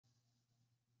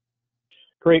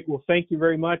Great. Well, thank you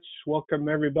very much. Welcome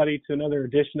everybody to another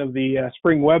edition of the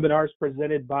spring webinars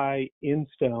presented by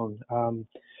Instone.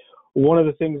 One of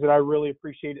the things that I really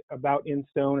appreciate about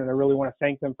Instone, and I really want to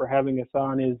thank them for having us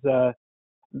on, is the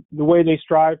way they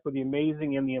strive for the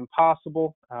amazing and the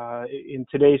impossible. In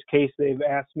today's case, they've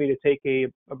asked me to take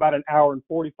about an hour and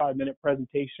 45-minute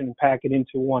presentation and pack it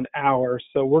into 1 hour.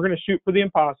 So we're going to shoot for the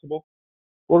impossible.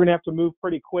 We're going to have to move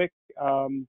pretty quick.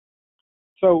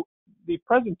 So the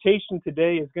presentation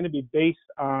today is going to be based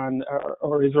on,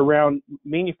 or is around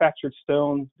manufactured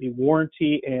stone, the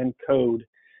warranty and code.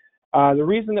 The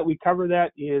reason that we cover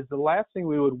that is the last thing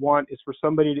we would want is for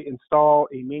somebody to install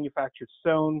a manufactured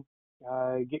stone,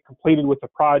 get completed with the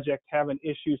project, have an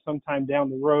issue sometime down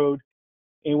the road,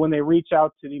 and when they reach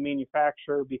out to the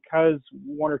manufacturer, because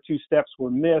one or two steps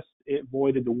were missed, it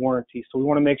voided the warranty. So we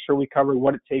want to make sure we cover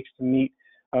what it takes to meet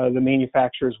the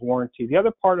manufacturer's warranty. The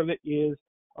other part of it is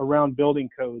around building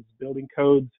codes. Building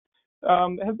codes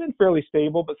have been fairly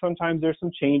stable, but sometimes there's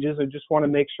some changes. I just want to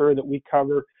make sure that we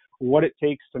cover what it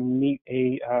takes to meet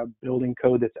a building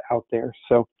code that's out there.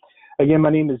 So again, my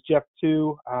name is Jeff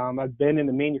Tu. I've been in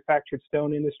the manufactured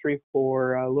stone industry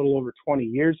for a little over 20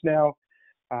 years now.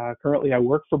 Currently, I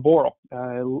work for Boral.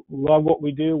 I love what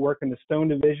we do, work in the stone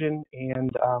division,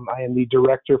 and I am the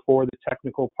director for the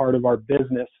technical part of our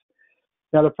business.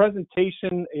 Now, the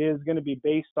presentation is going to be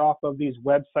based off of these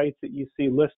websites that you see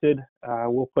listed.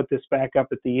 We'll put this back up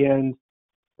at the end.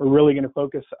 We're really going to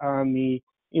focus on the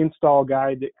install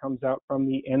guide that comes out from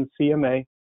the NCMA.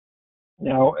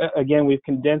 Now, again, we've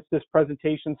condensed this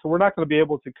presentation, so we're not going to be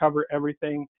able to cover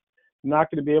everything.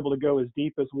 Not going to be able to go as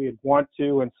deep as we'd want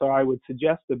to, and so I would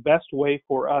suggest the best way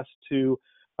for us to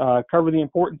cover the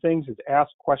important things is ask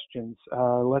questions.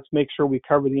 Let's make sure we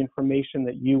cover the information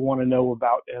that you want to know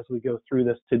about as we go through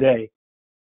this today.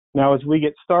 Now, as we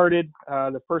get started,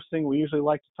 the first thing we usually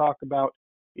like to talk about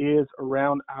is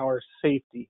around our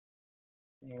safety.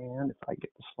 And if I get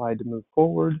the slide to move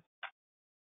forward.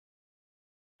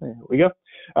 There we go.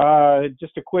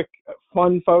 Just a quick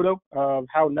fun photo of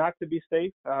how not to be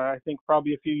safe. I think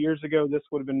probably a few years ago, this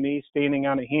would have been me standing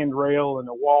on a handrail and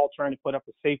a wall trying to put up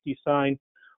a safety sign.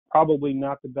 Probably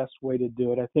not the best way to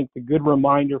do it. I think the good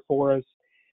reminder for us,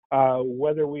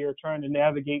 whether we are trying to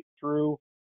navigate through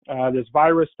this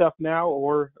virus stuff now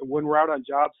or when we're out on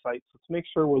job sites, let's make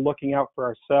sure we're looking out for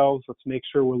ourselves. Let's make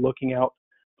sure we're looking out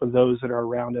for those that are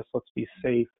around us. Let's be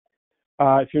safe.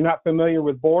 If you're not familiar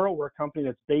with Boral, we're a company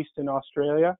that's based in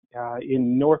Australia.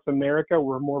 In North America,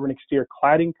 we're more of an exterior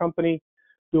cladding company,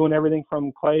 doing everything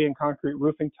from clay and concrete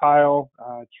roofing tile,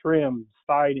 trim,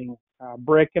 siding,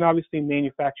 brick, and obviously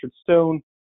manufactured stone.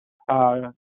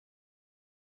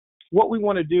 What we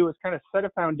want to do is kind of set a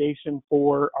foundation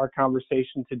for our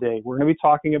conversation today. We're going to be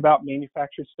talking about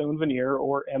manufactured stone veneer,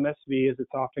 or MSV as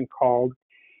it's often called,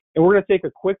 and we're going to take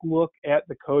a quick look at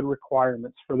the code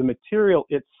requirements for the material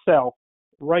itself.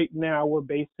 Right now, we're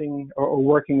basing or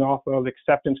working off of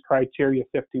Acceptance Criteria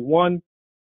 51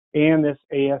 and this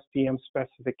ASTM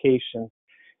specification.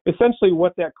 Essentially,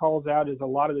 what that calls out is a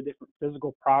lot of the different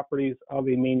physical properties of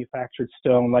a manufactured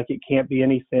stone, like it can't be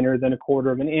any thinner than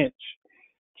 1/4 of an inch,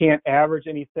 can't average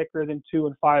any thicker than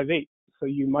 2 5/8. So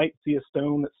you might see a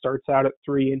stone that starts out at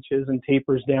 3 inches and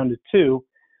tapers down to 2,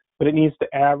 but it needs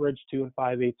to average 2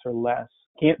 5/8 or less.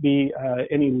 Can't be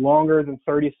any longer than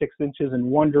 36 inches in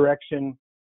one direction.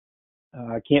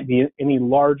 Can't be any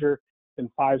larger than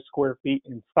 5 square feet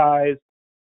in size.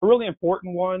 A really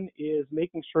important one is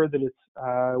making sure that its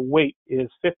weight is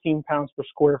 15 pounds per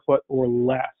square foot or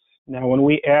less. Now, when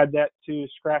we add that to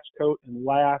scratch coat and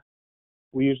lath,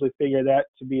 we usually figure that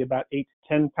to be about 8 to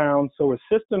 10 pounds. So a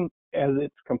system, as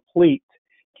it's complete,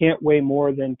 can't weigh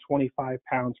more than 25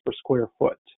 pounds per square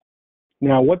foot.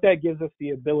 Now, what that gives us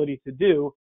the ability to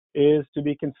do is to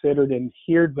be considered an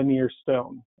adhered veneer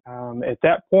stone. At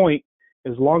that point,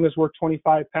 as long as we're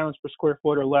 25 pounds per square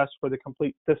foot or less for the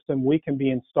complete system, we can be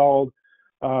installed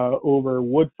over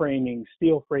wood framing,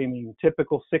 steel framing,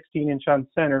 typical 16-inch on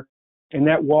center, and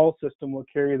that wall system will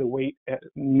carry the weight at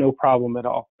no problem at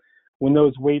all. When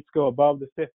those weights go above the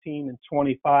 15 and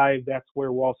 25, that's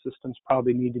where wall systems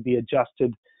probably need to be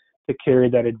adjusted to carry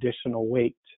that additional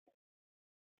weight.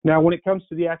 Now, when it comes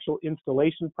to the actual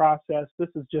installation process, this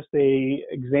is just a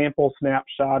example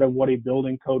snapshot of what a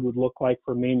building code would look like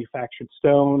for manufactured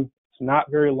stone. It's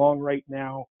not very long right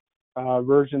now.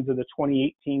 Versions of the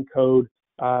 2018 code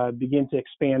begin to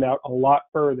expand out a lot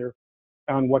further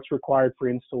on what's required for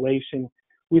installation.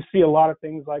 We see a lot of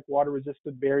things like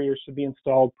water-resistant barriers should be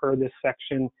installed per this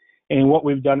section, and what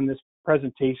we've done in this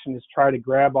presentation is try to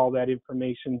grab all that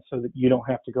information so that you don't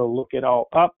have to go look it all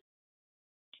up.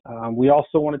 We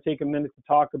also want to take a minute to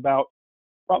talk about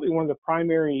probably one of the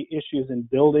primary issues in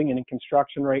building and in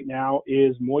construction right now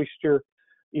is moisture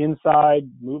inside,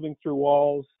 moving through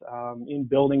walls, in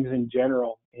buildings in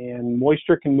general. And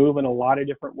moisture can move in a lot of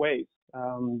different ways.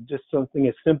 Just something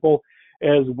as simple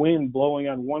as wind blowing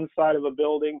on one side of a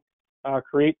building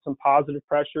creates some positive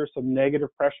pressure, some negative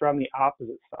pressure on the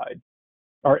opposite side.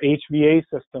 Our HVA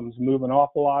systems move an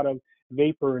awful lot of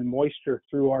vapor and moisture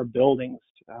through our buildings.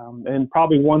 And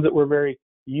probably ones that we're very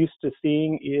used to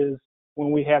seeing is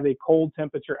when we have a cold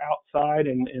temperature outside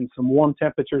and some warm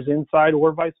temperatures inside,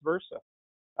 or vice versa.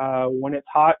 When it's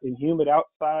hot and humid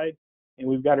outside and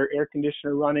we've got our air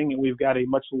conditioner running and we've got a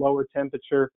much lower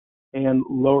temperature and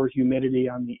lower humidity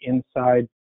on the inside.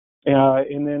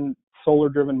 And then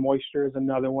solar-driven moisture is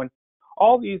another one.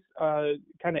 All these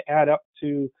kind of add up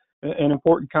to an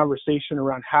important conversation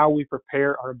around how we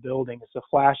prepare our buildings, the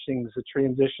flashings, the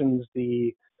transitions,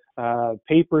 the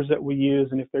papers that we use.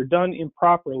 And if they're done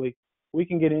improperly, we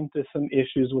can get into some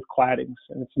issues with claddings.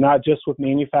 And it's not just with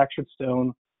manufactured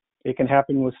stone. It can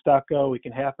happen with stucco. It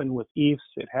can happen with EIFS.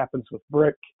 It happens with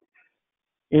brick.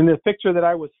 In the picture that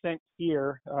I was sent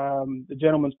here, the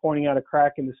gentleman's pointing out a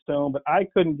crack in the stone, but I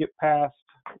couldn't get past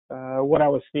what I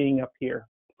was seeing up here.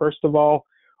 First of all,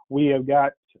 we have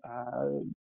got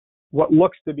what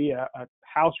looks to be a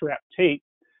house wrap tape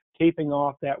taping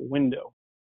off that window.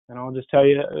 And I'll just tell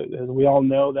you, as we all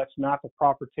know, that's not the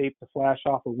proper tape to flash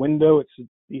off a window. It should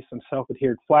be some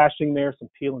self-adhered flashing there, some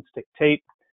peel and stick tape.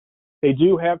 They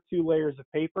do have 2 layers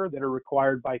of paper that are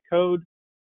required by code,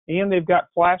 and they've got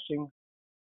flashing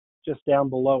just down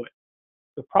below it.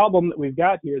 The problem that we've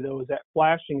got here, though, is that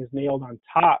flashing is nailed on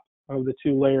top of the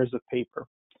 2 layers of paper.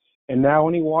 And now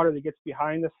any water that gets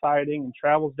behind the siding and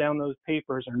travels down those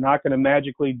papers are not going to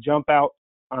magically jump out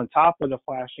on top of the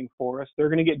flashing for us. They're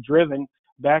going to get driven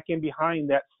back in behind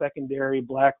that secondary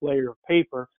black layer of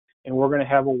paper, and we're going to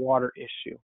have a water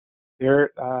issue.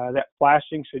 That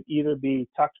flashing should either be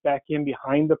tucked back in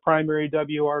behind the primary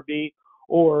WRB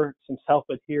or some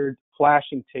self-adhered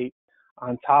flashing tape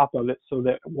on top of it so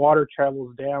that water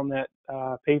travels down that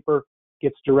paper,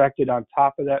 gets directed on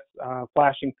top of that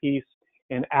flashing piece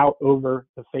and out over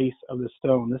the face of the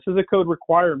stone. This is a code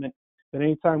requirement that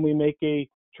anytime we make a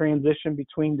transition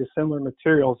between dissimilar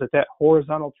materials, that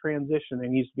horizontal transition, there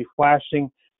needs to be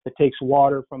flashing that takes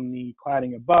water from the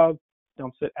cladding above,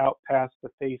 dumps it out past the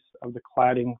face of the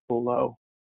cladding below.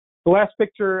 The last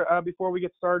picture before we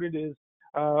get started is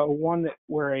one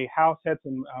where a house had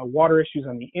some water issues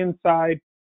on the inside.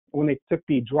 When they took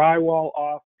the drywall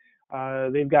off,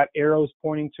 they've got arrows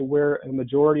pointing to where a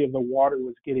majority of the water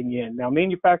was getting in. Now,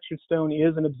 manufactured stone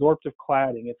is an absorptive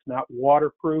cladding. It's not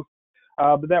waterproof,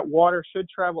 but that water should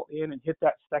travel in and hit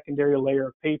that secondary layer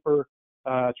of paper,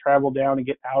 travel down and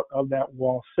get out of that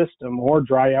wall system or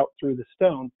dry out through the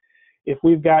stone. If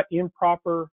we've got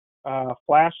improper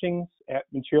flashings at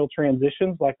material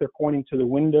transitions, like they're pointing to the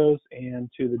windows and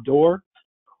to the door,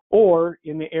 or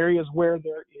in the areas where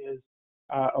there is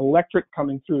electric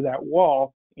coming through that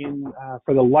wall,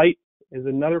 for the light is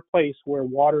another place where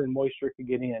water and moisture could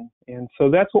get in. And so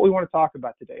that's what we want to talk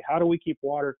about today. How do we keep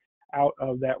water out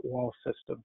of that wall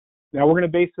system? Now, we're going to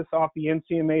base this off the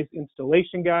NCMA's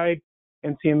installation guide.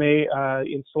 NCMA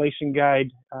installation guide,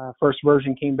 first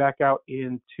version came back out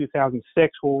in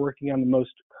 2006. We're working on the most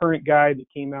current guide that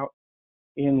came out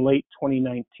in late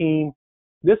 2019.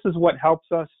 This is what helps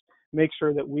us make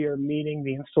sure that we are meeting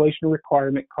the installation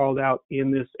requirement called out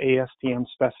in this ASTM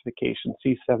specification,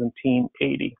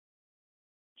 C1780.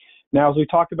 Now, as we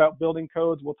talk about building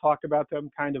codes, we'll talk about them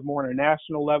kind of more on a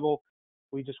national level.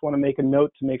 We just want to make a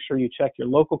note to make sure you check your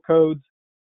local codes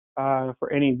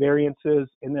for any variances.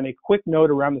 And then a quick note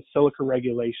around the silica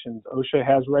regulations. OSHA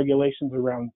has regulations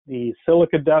around the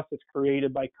silica dust that's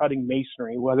created by cutting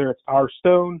masonry, whether it's our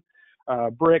stone,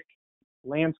 brick,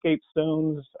 landscape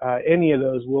stones, any of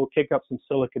those will kick up some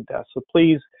silica dust. So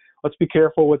please, let's be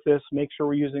careful with this. Make sure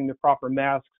we're using the proper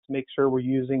masks. Make sure we're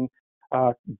using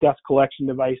dust collection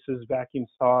devices, vacuum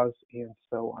saws, and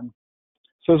so on.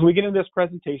 So as we get into this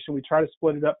presentation, we try to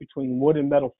split it up between wood and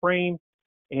metal frame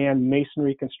and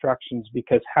masonry constructions,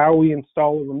 because how we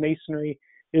install over masonry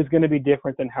is going to be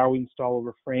different than how we install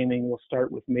over framing. We'll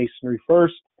start with masonry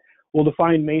first. We'll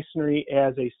define masonry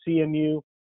as a CMU,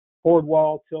 poured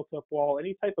wall, tilt-up wall,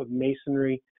 any type of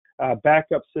masonry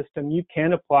backup system. You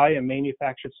can apply a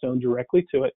manufactured stone directly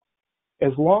to it,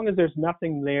 as long as there's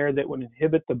nothing there that would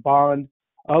inhibit the bond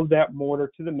of that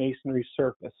mortar to the masonry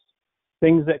surface.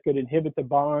 Things that could inhibit the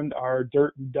bond are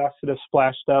dirt and dust that have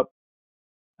splashed up,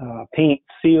 paint,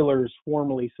 sealers, form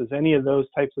releases, any of those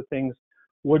types of things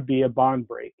would be a bond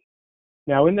break.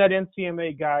 Now, in that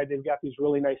NCMA guide, they've got these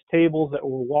really nice tables that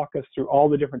will walk us through all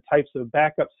the different types of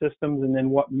backup systems and then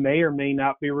what may or may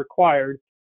not be required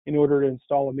in order to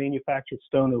install a manufactured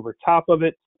stone over top of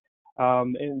it.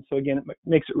 And so again, it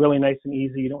makes it really nice and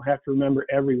easy. You don't have to remember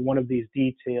every one of these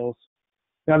details.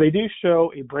 Now, they do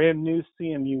show a brand new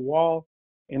CMU wall,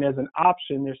 and as an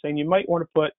option, they're saying you might want to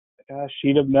put a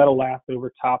sheet of metal lath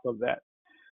over top of that.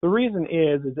 The reason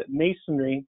is that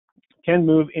masonry can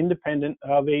move independent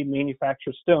of a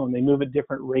manufactured stone. They move at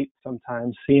different rates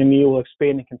sometimes. CMU will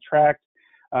expand and contract,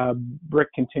 brick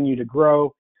continue to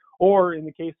grow, or in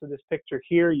the case of this picture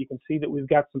here, you can see that we've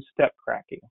got some step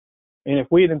cracking. And if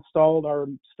we had installed our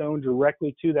stone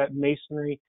directly to that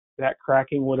masonry, that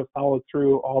cracking would have followed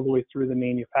through all the way through the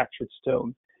manufactured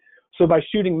stone. So by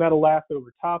shooting metal lath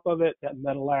over top of it, that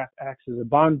metal lath acts as a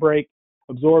bond break,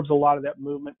 absorbs a lot of that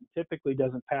movement, and typically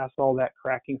doesn't pass all that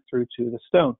cracking through to the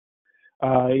stone.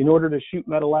 In order to shoot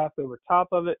metal lath over top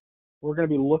of it, we're going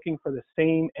to be looking for the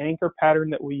same anchor pattern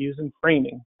that we use in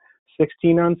framing,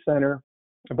 16 on center,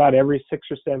 about every 6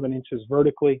 or 7 inches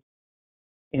vertically.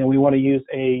 And we want to use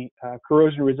a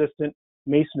corrosion-resistant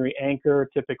masonry anchor,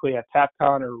 typically a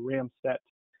Tapcon or ram set,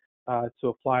 to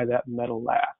apply that metal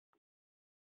lath.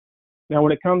 Now,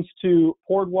 when it comes to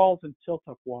poured walls and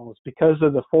tilt-up walls, because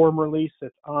of the form release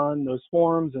that's on those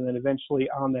forms and then eventually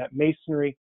on that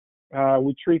masonry,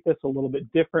 we treat this a little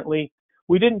bit differently.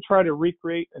 We didn't try to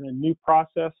recreate a new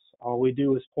process. All we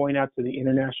do is point out to the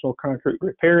International Concrete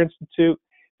Repair Institute.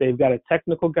 They've got a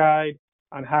technical guide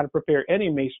on how to prepare any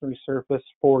masonry surface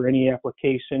for any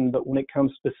application, but when it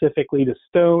comes specifically to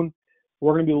stone,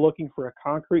 we're going to be looking for a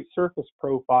concrete surface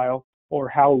profile, or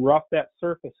how rough that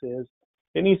surface is.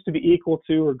 It needs to be equal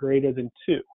to or greater than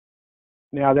 2.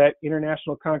 Now, that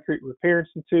International Concrete Repair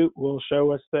Institute will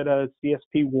show us that a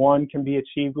CSP 1 can be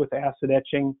achieved with acid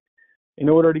etching. In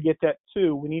order to get that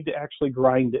 2, we need to actually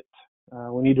grind it.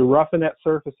 We need to roughen that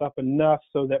surface up enough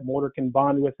so that mortar can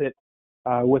bond with it.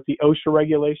 With the OSHA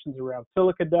regulations around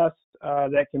silica dust,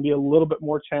 that can be a little bit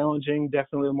more challenging,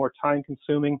 definitely more time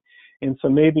consuming. And so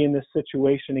maybe in this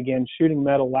situation, again, shooting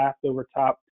metal lath over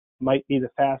top might be the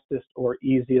fastest or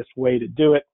easiest way to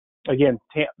do it. Again,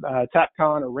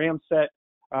 Tapcon or ram set.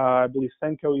 I believe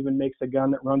Senko even makes a gun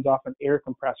that runs off an air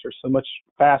compressor, so much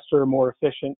faster, more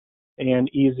efficient, and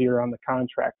easier on the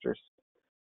contractors.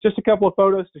 Just a couple of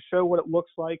photos to show what it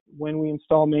looks like when we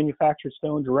install manufactured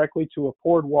stone directly to a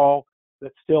poured wall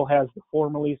that still has the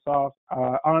form release off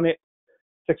on it.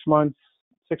 6 months,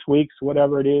 6 weeks,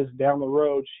 whatever it is, down the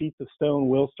road, sheets of stone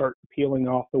will start peeling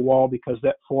off the wall because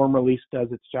that form release does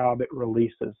its job. It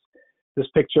releases. This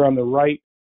picture on the right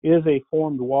is a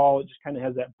formed wall. It just kind of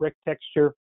has that brick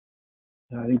texture.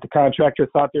 I think the contractor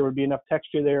thought there would be enough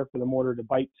texture there for the mortar to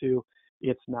bite to.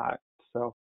 It's not.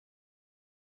 So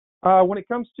when it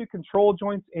comes to control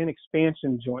joints and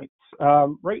expansion joints,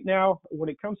 right now, when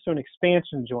it comes to an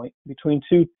expansion joint between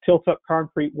 2 tilt-up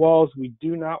concrete walls, we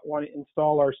do not want to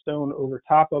install our stone over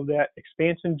top of that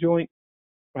expansion joint.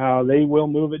 They will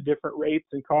move at different rates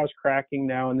and cause cracking.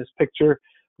 Now in this picture,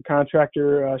 the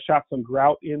contractor shot some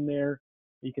grout in there.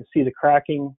 You can see the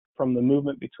cracking from the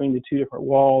movement between the 2 different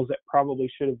walls that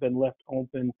probably should have been left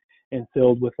open and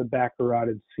filled with a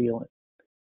back-rotted sealant.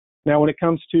 Now, when it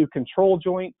comes to control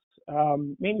joints,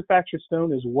 manufactured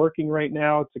stone is working right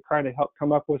now to try to help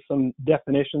come up with some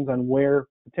definitions on where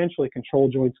potentially control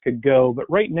joints could go. But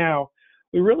right now,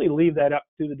 we really leave that up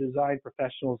to the design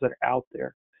professionals that are out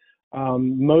there.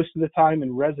 Most of the time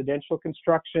in residential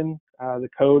construction, the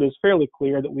code is fairly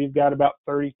clear that we've got about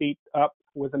 30 feet up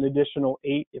with an additional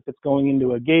 8 if it's going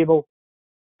into a gable.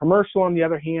 Commercial, on the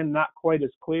other hand, not quite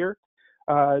as clear.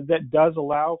 That does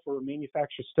allow for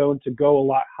manufactured stone to go a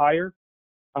lot higher.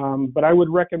 But I would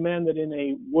recommend that in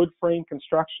a wood frame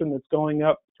construction that's going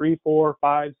up 3, 4,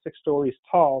 5, 6 stories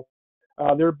tall,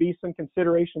 there'd be some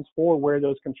considerations for where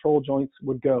those control joints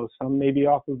would go. Some maybe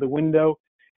off of the window,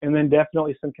 and then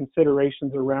definitely some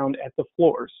considerations around at the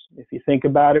floors. If you think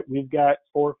about it, we've got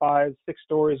 4, 5, 6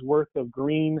 stories worth of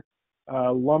green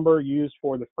lumber used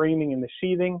for the framing and the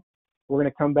sheathing. We're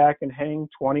going to come back and hang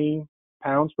 20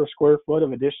 pounds per square foot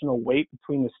of additional weight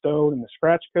between the stone and the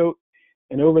scratch coat.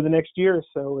 And over the next year or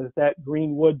so, as that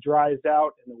green wood dries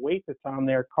out and the weight that's on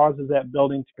there causes that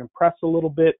building to compress a little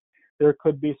bit, there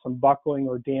could be some buckling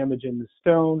or damage in the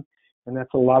stone. And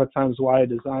that's a lot of times why a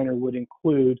designer would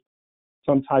include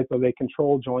some type of a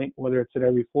control joint, whether it's at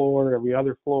every floor, every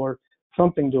other floor,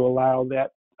 something to allow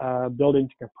that building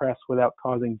to compress without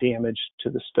causing damage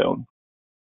to the stone.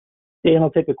 And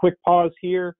I'll take a quick pause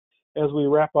here as we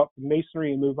wrap up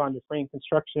masonry and move on to frame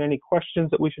construction. Any questions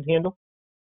that we should handle?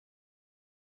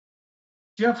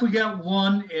 Jeff, we got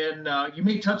one, and you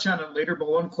may touch on it later, but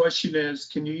one question is,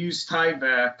 can you use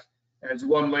Tyvek as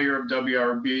one layer of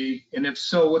WRB? And if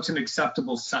so, what's an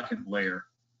acceptable second layer?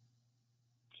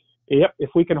 Yep,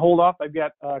 if we can hold off, I've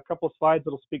got a couple of slides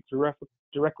that'll speak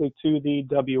directly to the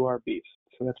WRBs.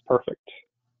 So that's perfect.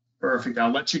 Perfect. I'll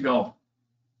let you go.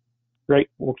 Great.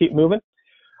 We'll keep moving.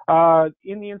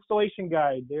 In the installation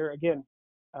guide, there again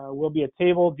will be a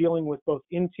table dealing with both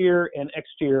interior and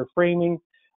exterior framing.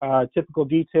 Typical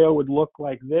detail would look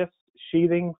like this: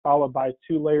 sheathing followed by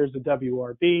 2 layers of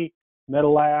WRB,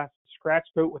 metal lath, scratch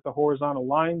coat with the horizontal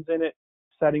lines in it,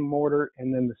 setting mortar,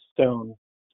 and then the stone.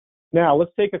 Now let's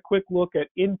take a quick look at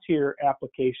interior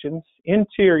applications.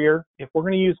 Interior, if we're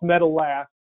going to use metal lath,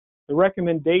 the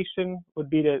recommendation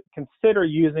would be to consider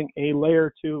using a layer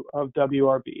or 2 of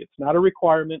WRB. It's not a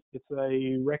requirement, it's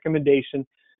a recommendation.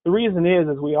 The reason is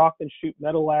we often shoot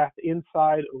metal lath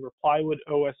inside over plywood,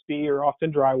 OSB, or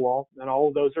often drywall, and all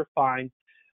of those are fine.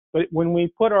 But when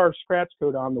we put our scratch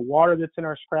coat on, the water that's in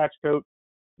our scratch coat,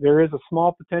 there is a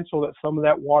small potential that some of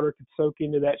that water could soak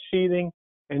into that sheathing,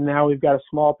 and now we've got a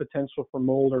small potential for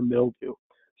mold or mildew.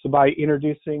 So by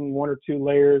introducing 1 or 2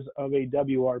 layers of a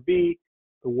WRB,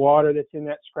 the water that's in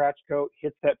that scratch coat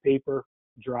hits that paper,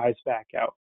 dries back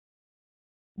out.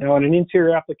 Now, in an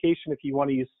interior application, if you want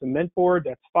to use cement board,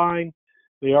 that's fine.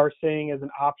 They are saying as an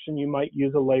option you might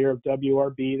use a layer of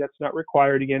WRB. That's not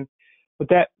required again. But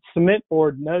that cement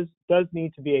board does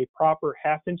need to be a proper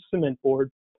 1/2-inch cement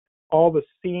board. All the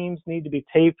seams need to be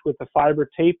taped with the fiber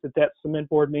tape that cement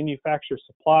board manufacturer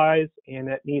supplies, and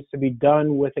that needs to be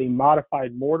done with a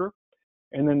modified mortar.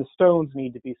 And then the stones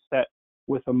need to be set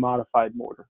with a modified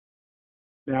mortar.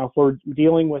 Now, if we're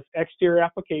dealing with exterior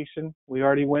application, we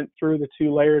already went through the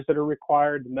 2 layers that are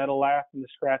required, the metal lath and the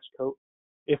scratch coat.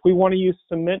 If we want to use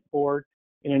cement board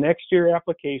in an exterior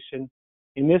application,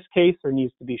 in this case, there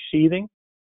needs to be sheathing,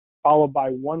 followed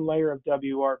by 1 layer of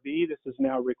WRB. This is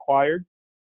now required,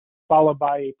 followed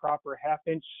by a proper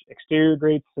 1/2-inch exterior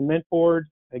grade cement board,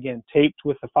 again, taped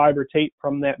with the fiber tape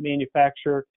from that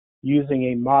manufacturer, using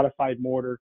a modified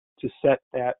mortar to set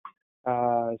that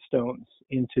stones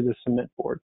into the cement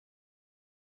board.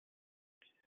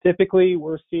 Typically,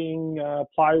 we're seeing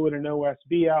plywood and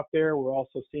OSB out there. We're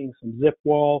also seeing some zip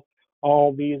wall.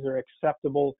 All these are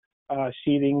acceptable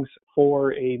sheathings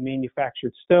for a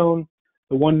manufactured stone.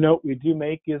 The one note we do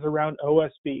make is around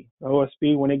OSB.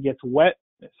 OSB, when it gets wet,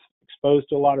 it's exposed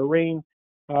to a lot of rain,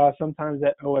 sometimes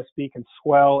that OSB can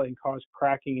swell and cause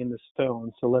cracking in the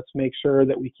stone. So let's make sure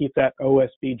that we keep that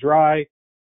OSB dry,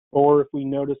 or if we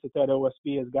notice that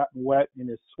OSB has gotten wet and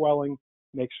is swelling,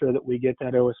 make sure that we get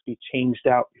that OSB changed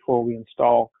out before we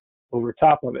install over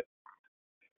top of it.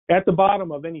 At the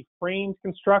bottom of any framed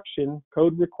construction,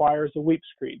 code requires a weep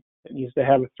screed. It needs to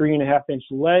have a 3.5-inch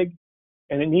leg,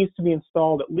 and it needs to be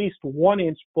installed at least 1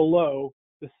 inch below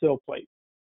the sill plate.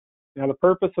 Now, the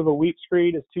purpose of a weep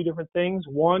screed is 2 different things.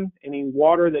 One, any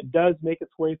water that does make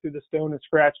its way through the stone and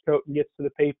scratch coat and gets to the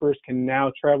papers can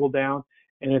now travel down,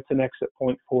 and it's an exit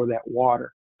point for that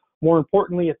water. More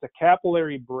importantly, it's a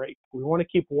capillary break. We want to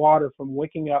keep water from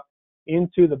wicking up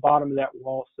into the bottom of that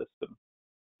wall system.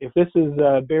 If this is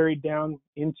buried down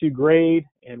into grade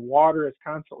and water is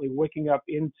constantly wicking up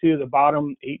into the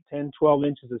bottom 8, 10, 12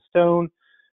 inches of stone,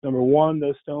 number one,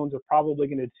 those stones are probably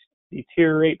going to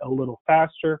deteriorate a little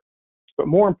faster. But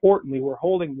more importantly, we're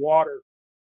holding water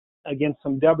against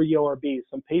some WRBs,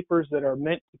 some papers that are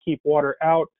meant to keep water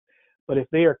out. But if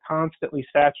they are constantly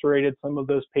saturated, some of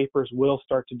those papers will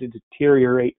start to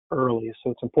deteriorate early. So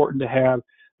it's important to have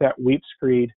that weep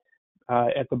screed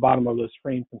at the bottom of those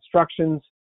frame constructions.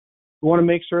 We want to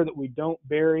make sure that we don't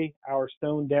bury our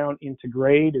stone down into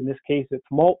grade. In this case, it's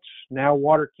mulch. Now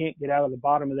water can't get out of the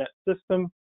bottom of that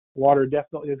system. Water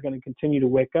definitely is going to continue to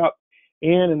wick up.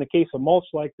 And in the case of mulch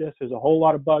like this, there's a whole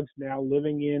lot of bugs now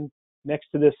living in next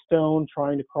to this stone,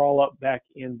 trying to crawl up back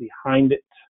in behind it.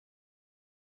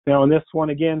 Now in this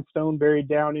one, again, stone buried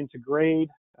down into grade.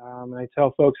 I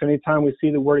tell folks anytime we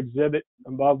see the word exhibit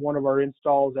above one of our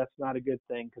installs, that's not a good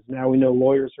thing, because now we know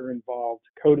lawyers are involved.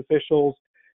 Code officials,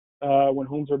 when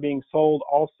homes are being sold,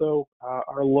 also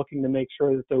are looking to make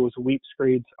sure that those weep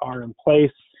screeds are in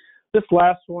place. This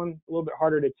last one, a little bit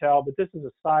harder to tell, but this is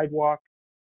a sidewalk.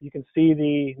 You can see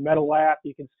the metal lath.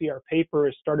 You can see our paper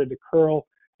has started to curl,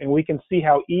 and we can see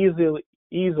how easily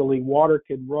water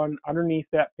could run underneath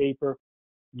that paper,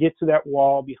 get to that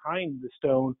wall behind the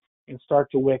stone, and start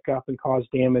to wick up and cause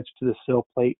damage to the sill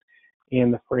plate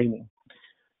and the framing.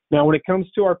 Now, when it comes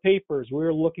to our papers,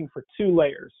 we're looking for 2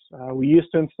 layers. We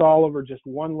used to install over just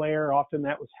 1 layer. Often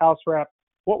that was house wrap.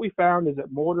 What we found is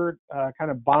that mortar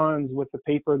kind of bonds with the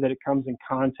paper that it comes in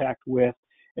contact with,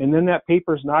 and then that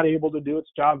paper is not able to do its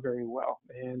job very well.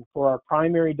 And for our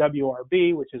primary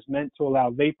WRB, which is meant to allow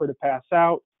vapor to pass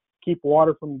out, keep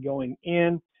water from going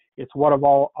in, it's what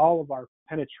all of our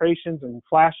penetrations and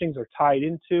flashings are tied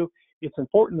into. It's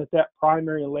important that that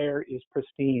primary layer is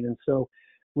pristine. And so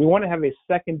we want to have a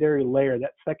secondary layer.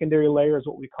 That secondary layer is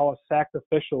what we call a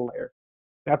sacrificial layer.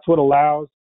 That's what allows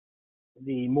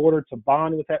the mortar to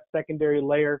bond with that secondary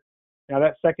layer. Now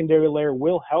that secondary layer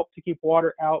will help to keep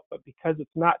water out, but because it's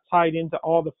not tied into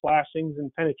all the flashings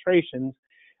and penetrations,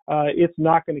 it's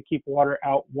not going to keep water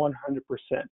out 100%.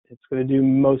 It's going to do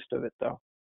most of it though.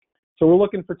 So we're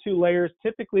looking for 2 layers.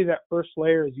 Typically that first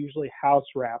layer is usually house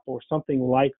wrap or something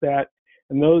like that.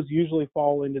 And those usually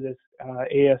fall into this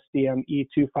ASTM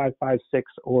E2556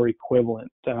 or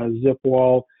equivalent, zip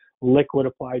wall, liquid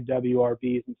applied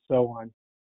WRBs, and so on.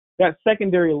 That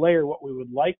secondary layer, what we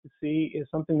would like to see is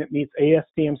something that meets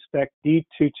ASTM spec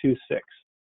D226.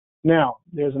 Now,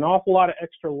 there's an awful lot of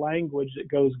extra language that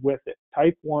goes with it.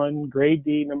 Type 1, grade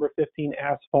D, number 15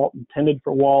 asphalt, intended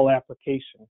for wall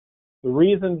application. The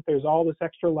reason that there's all this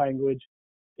extra language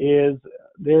is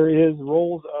there is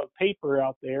rolls of paper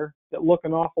out there that look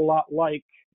an awful lot like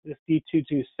this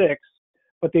D226,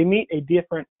 but they meet a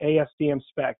different ASTM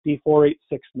spec,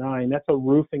 D4869. That's a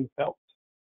roofing felt.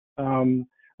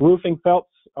 Roofing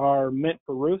felts are meant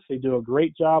for roofs. They do a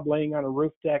great job laying on a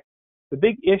roof deck. The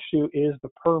big issue is the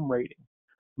perm rating.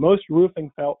 Most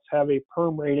roofing felts have a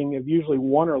perm rating of usually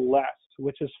 1 or less,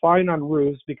 which is fine on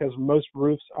roofs because most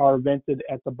roofs are vented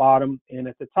at the bottom and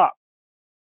at the top.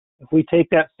 If we take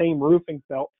that same roofing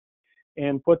felt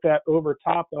and put that over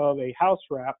top of a house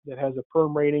wrap that has a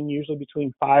perm rating usually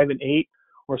between 5 and 8,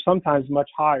 or sometimes much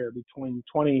higher, between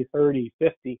 20, 30,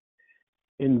 50,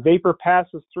 and vapor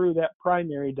passes through that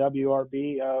primary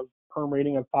WRB of perm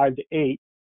rating of 5 to 8,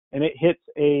 and it hits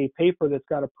a paper that's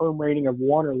got a perm rating of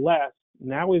 1 or less,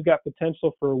 now we've got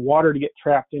potential for water to get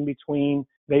trapped in between,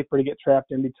 vapor to get trapped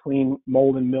in between,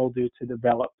 mold and mildew to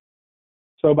develop.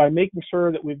 So by making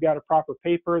sure that we've got a proper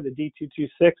paper, the D226,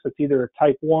 that's either a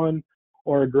type 1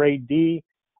 or a grade D,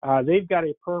 they've got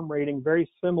a perm rating very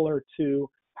similar to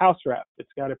house wrap.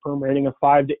 It's got a perm rating of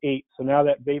 5 to 8. So now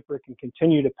that vapor can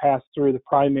continue to pass through the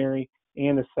primary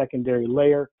and the secondary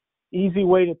layer. Easy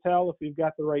way to tell if we've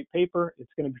got the right paper, it's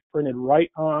going to be printed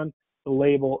right on the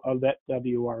label of that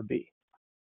WRB.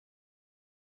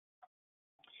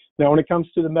 Now when it comes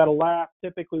to the metal lath,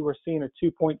 typically we're seeing a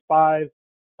 2.5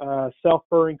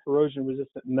 self-burring corrosion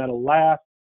resistant metal lath.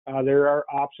 There are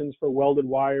options for welded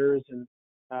wires and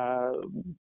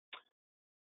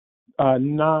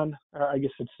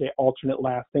alternate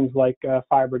lath, things like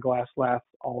fiberglass lath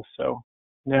also.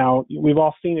 Now, we've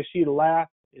all seen a sheet of lath.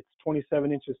 It's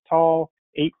 27 inches tall,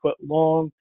 8 foot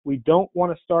long. We don't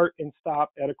want to start and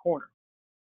stop at a corner.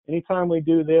 Anytime we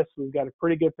do this, we've got a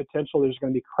pretty good potential there's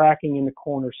going to be cracking in the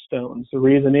corner stones. The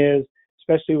reason is,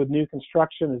 especially with new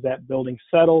construction, as that building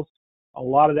settles, a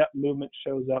lot of that movement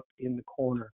shows up in the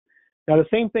corner. Now, the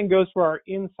same thing goes for our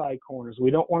inside corners.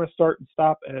 We don't want to start and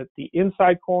stop at the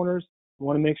inside corners. We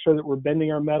want to make sure that we're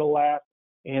bending our metal lath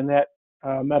and that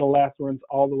metal lath runs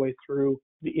all the way through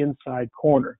the inside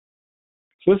corner.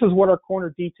 So this is what our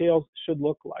corner details should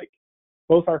look like.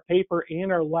 Both our paper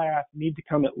and our lath need to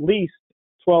come at least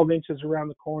 12 inches around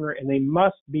the corner, and they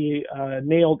must be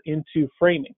nailed into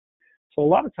framing. So a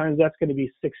lot of times that's going to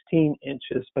be 16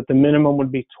 inches, but the minimum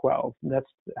would be 12. And that's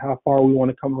how far we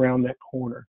want to come around that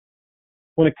corner.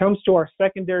 When it comes to our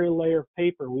secondary layer of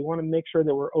paper, we want to make sure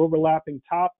that we're overlapping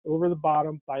top over the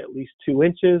bottom by at least 2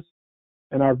 inches.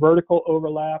 And our vertical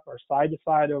overlap, our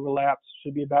side-to-side overlaps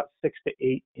should be about 6 to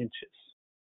 8 inches.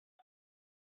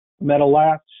 Metal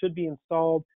lath should be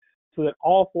installed so that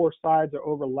all 4 sides are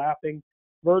overlapping.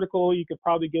 Vertical, you could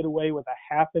probably get away with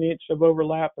a 1/2 inch of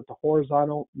overlap, but the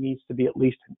horizontal needs to be at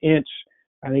least 1 inch.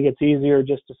 I think it's easier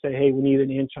just to say, hey, we need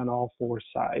 1 inch on all 4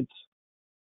 sides.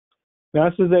 Now,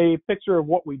 this is a picture of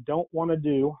what we don't want to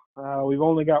do. We've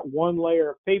only got 1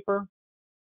 layer of paper.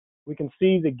 We can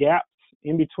see the gaps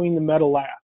in between the metal lath.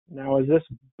 Now, as this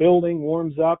building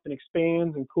warms up and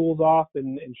expands and cools off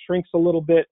and shrinks a little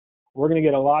bit, we're going to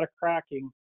get a lot of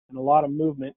cracking and a lot of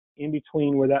movement in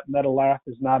between where that metal lath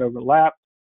is not overlapped.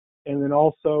 And then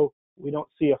also, we don't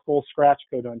see a full scratch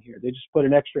coat on here. They just put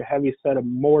an extra heavy set of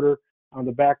mortar on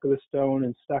the back of the stone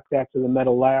and stuck that to the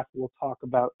metal lath. We'll talk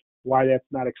about why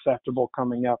that's not acceptable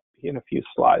coming up in a few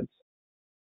slides.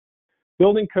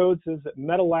 Building code says that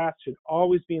metal lath should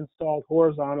always be installed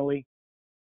horizontally,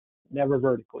 never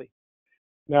vertically.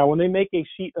 Now, when they make a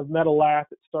sheet of metal lath,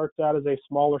 it starts out as a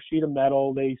smaller sheet of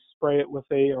metal. They spray it with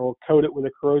or coat it with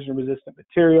a corrosion-resistant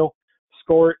material,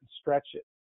 score it, and stretch it.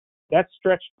 That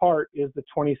stretched part is the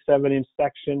 27-inch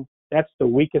section. That's the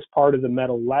weakest part of the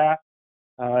metal lath.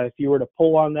 If you were to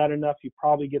pull on that enough, you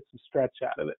probably get some stretch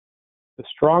out of it. The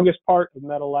strongest part of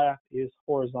metal lath is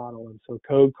horizontal, and so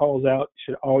code calls out it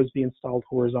should always be installed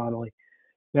horizontally.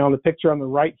 Now, in the picture on the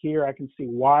right here, I can see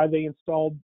why they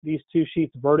installed these two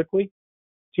sheets vertically.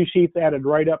 Two sheets added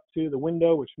right up to the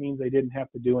window, which means they didn't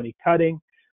have to do any cutting.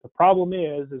 The problem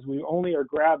is we only are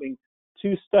grabbing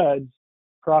two studs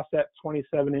across that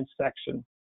 27-inch section.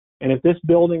 And if this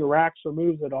building racks or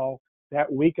moves at all,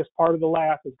 that weakest part of the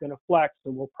lath is going to flex,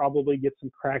 and we'll probably get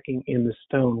some cracking in the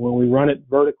stone. When we run it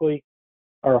vertically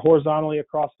or horizontally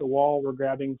across the wall, we're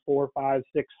grabbing 4, 5,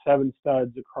 6, 7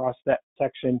 studs across that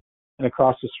section and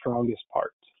across the strongest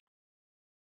part.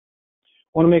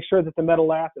 Want to make sure that the metal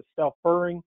lath is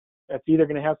self-furring. That's either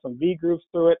going to have some V-grooves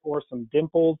through it or some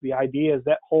dimples. The idea is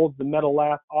that holds the metal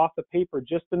lath off the paper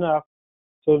just enough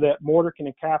so that mortar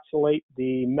can encapsulate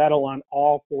the metal on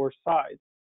all 4 sides.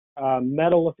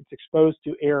 Metal, if it's exposed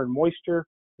to air and moisture,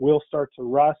 will start to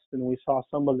rust, and we saw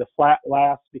some of the flat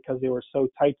laths because they were so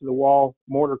tight to the wall,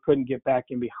 mortar couldn't get back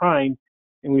in behind,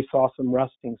 and we saw some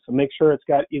rusting. So make sure it's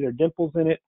got either dimples in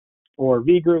it or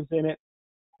V-grooves in it.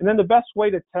 And then the best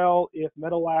way to tell if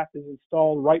metal lath is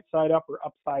installed right side up or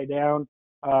upside down,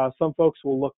 some folks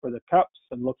will look for the cups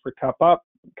and look for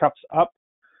cups up.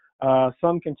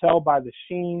 Some can tell by the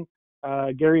sheen.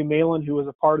 Gary Malin, who was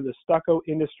a part of the stucco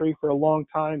industry for a long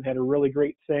time, had a really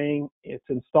great saying, it's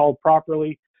installed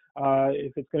properly.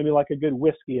 If it's going to be like a good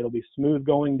whiskey, it'll be smooth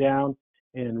going down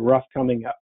and rough coming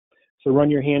up. So run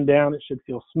your hand down, it should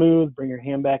feel smooth. Bring your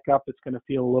hand back up, it's going to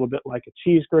feel a little bit like a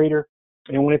cheese grater.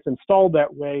 And when it's installed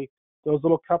that way, those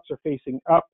little cups are facing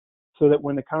up so that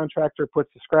when the contractor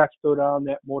puts the scratch coat on,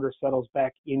 that mortar settles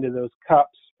back into those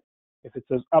cups. If it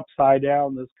says upside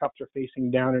down, those cups are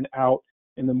facing down and out,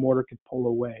 and the mortar could pull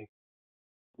away.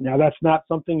 Now, that's not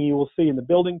something you will see in the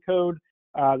building code.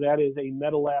 That is a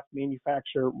metal lath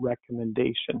manufacturer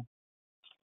recommendation.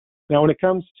 Now, when it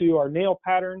comes to our nail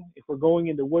pattern, if we're going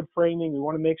into wood framing, we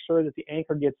want to make sure that the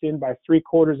anchor gets in by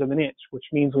 3/4 of an inch, which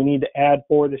means we need to add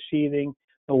for the sheathing,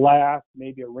 the lath,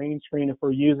 maybe a rain screen if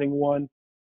we're using one.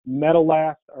 Metal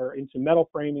lath or into metal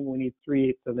framing, we need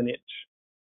 3/8 of an inch.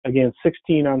 Again,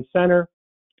 16 on center,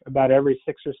 about every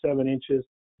 6 or 7 inches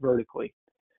vertically.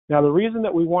 Now, the reason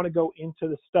that we want to go into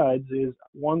the studs is,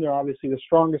 one, they're obviously the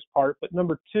strongest part, but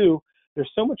number two,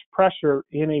 there's so much pressure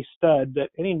in a stud that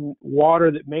any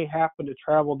water that may happen to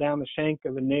travel down the shank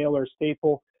of a nail or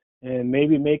staple and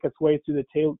maybe make its way through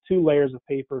the 2 layers of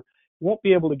paper won't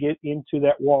be able to get into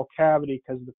that wall cavity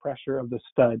because of the pressure of the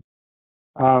stud.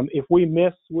 If we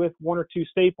miss with 1 or 2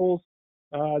 staples,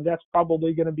 that's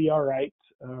probably going to be all right,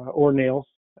 or nails.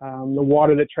 The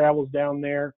water that travels down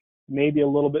there maybe a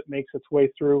little bit makes its way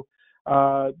through.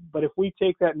 But if we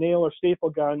take that nail or staple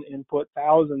gun and put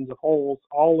thousands of holes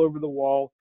all over the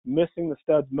wall, missing the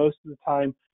studs most of the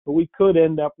time, but we could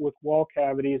end up with wall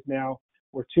cavities now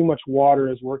where too much water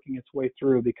is working its way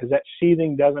through because that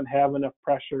sheathing doesn't have enough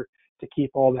pressure to keep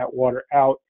all that water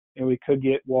out, and we could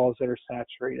get walls that are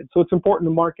saturated. So it's important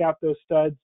to mark out those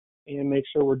studs and make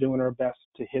sure we're doing our best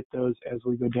to hit those as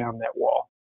we go down that wall.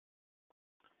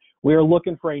 We are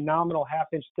looking for a nominal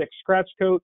 1/2 inch thick scratch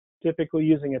coat, typically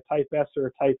using a type S or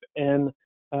a type N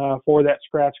for that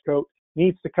scratch coat.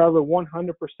 Needs to cover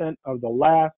 100% of the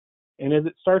lath, and as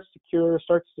it starts to cure,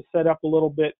 starts to set up a little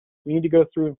bit, we need to go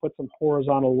through and put some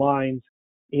horizontal lines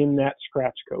in that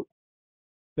scratch coat.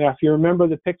 Now, if you remember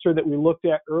the picture that we looked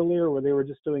at earlier where they were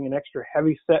just doing an extra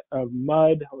heavy set of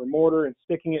mud or mortar and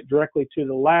sticking it directly to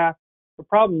the lath, the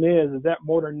problem is that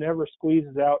mortar never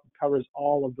squeezes out and covers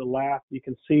all of the lath. You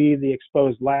can see the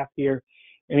exposed lath here.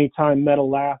 Anytime metal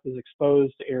lath is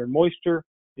exposed to air and moisture,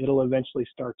 it'll eventually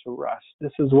start to rust.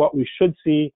 This is what we should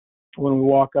see when we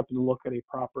walk up and look at a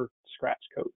proper scratch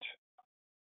coat.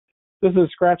 This is a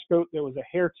scratch coat that was a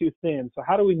hair too thin. So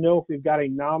how do we know if we've got a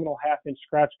nominal 1/2 inch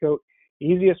scratch coat?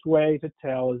 Easiest way to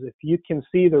tell is if you can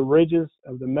see the ridges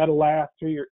of the metal lath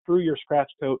through your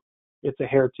scratch coat, it's a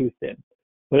hair too thin.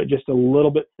 Put it just a little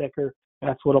bit thicker.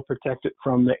 That's what will protect it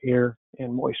from the air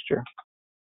and moisture.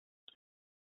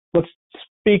 Let's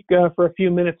speak for a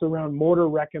few minutes around mortar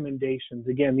recommendations.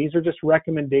 Again, these are just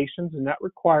recommendations and not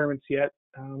requirements yet.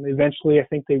 Eventually, I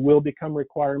think they will become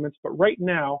requirements, but right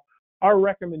now, our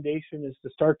recommendation is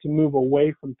to start to move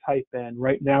away from type N.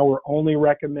 Right now, we're only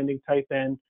recommending type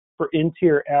N for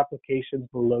interior applications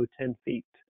below 10 feet.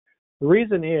 The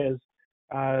reason is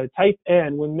type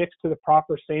N, when mixed to the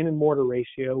proper sand and mortar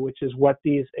ratio, which is what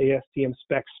these ASTM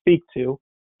specs speak to,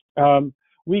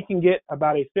 we can get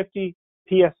about a 50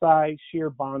 PSI shear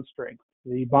bond strength,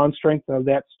 the bond strength of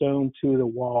that stone to the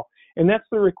wall. And that's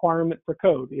the requirement for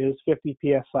code is 50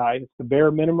 psi. It's the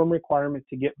bare minimum requirement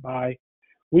to get by.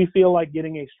 We feel like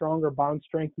getting a stronger bond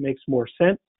strength makes more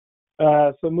sense.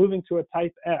 So moving to a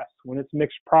type S, when it's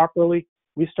mixed properly,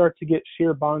 we start to get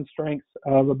shear bond strengths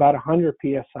of about 100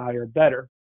 psi or better.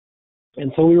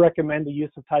 And so we recommend the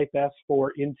use of type S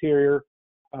for interior,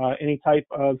 any type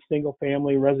of single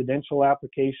family residential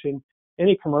application,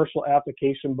 any commercial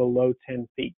application below 10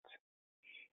 feet.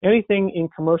 Anything in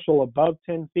commercial above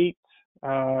 10 feet,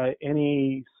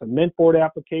 any cement board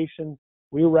application,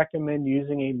 we recommend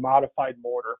using a modified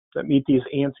mortar that meet these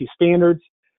ANSI standards.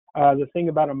 The thing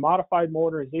about a modified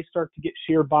mortar is they start to get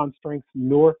shear bond strength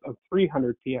north of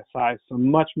 300 psi, so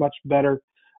much, much better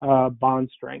bond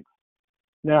strength.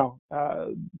 Now,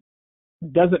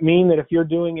 doesn't mean that if you're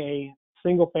doing a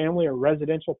single family or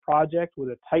residential project with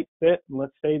a tight fit, and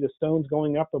let's say the stone's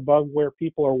going up above where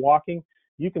people are walking,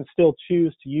 you can still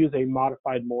choose to use a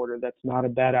modified mortar. That's not a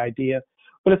bad idea,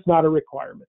 but it's not a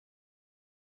requirement.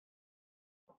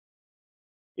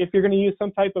 If you're going to use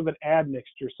some type of an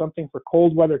admixture, something for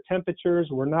cold weather temperatures,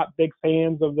 we're not big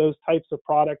fans of those types of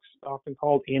products, often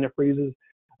called antifreezes,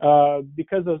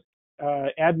 because those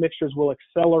admixtures will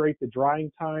accelerate the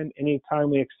drying time. Anytime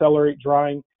we accelerate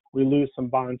drying, we lose some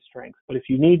bond strength. But if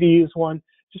you need to use one,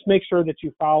 just make sure that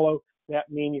you follow that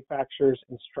manufacturer's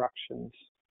instructions.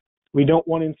 We don't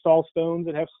want to install stones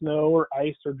that have snow or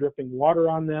ice or dripping water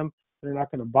on them. They're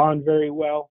not going to bond very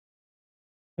well.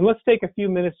 And let's take a few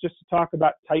minutes just to talk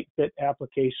about tight fit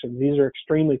applications. These are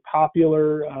extremely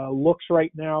popular looks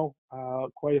right now.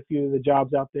 Quite a few of the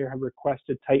jobs out there have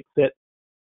requested tight fit.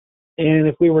 And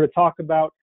if we were to talk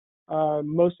about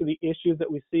most of the issues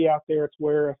that we see out there, it's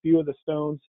where a few of the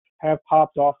stones have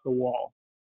popped off the wall.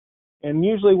 And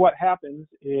usually what happens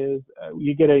is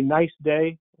you get a nice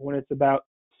day when it's about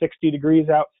 60 degrees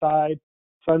outside,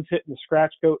 sun's hitting the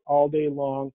scratch coat all day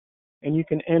long, and you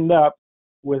can end up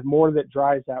with more that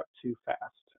dries out too fast.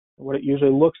 What it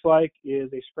usually looks like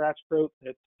is a scratch coat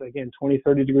that's, again, 20,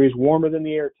 30 degrees warmer than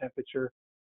the air temperature.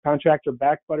 Contractor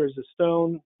back butters the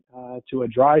stone to a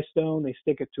dry stone. They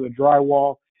stick it to a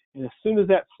drywall, and as soon as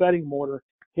that setting mortar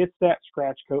hits that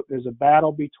scratch coat, there's a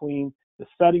battle between the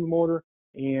setting mortar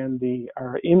and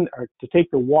to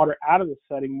take the water out of the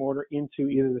setting mortar into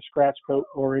either the scratch coat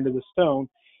or into the stone.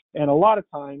 And a lot of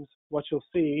times what you'll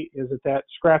see is that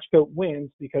scratch coat wins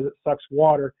because it sucks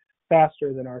water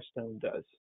faster than our stone does.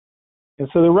 And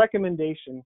so the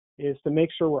recommendation is to make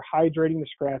sure we're hydrating the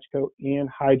scratch coat and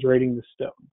hydrating the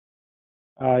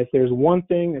stone. If there's one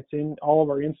thing that's in all of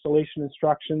our installation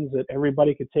instructions that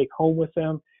everybody could take home with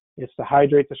them, it's to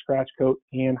hydrate the scratch coat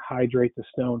and hydrate the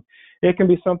stone. It can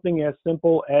be something as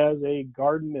simple as a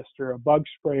garden mister, a bug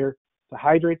sprayer, to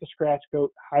hydrate the scratch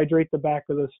coat, hydrate the back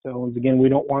of the stones. Again, we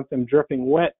don't want them dripping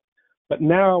wet, but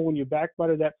now when you back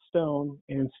butter that stone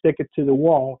and stick it to the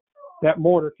wall, that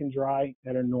mortar can dry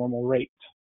at a normal rate.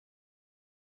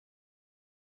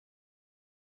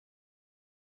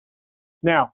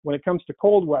 Now, when it comes to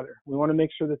cold weather, we want to make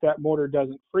sure that mortar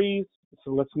doesn't freeze.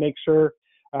 So let's make sure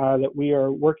that we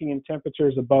are working in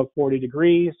temperatures above 40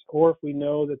 degrees, or if we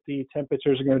know that the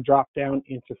temperatures are going to drop down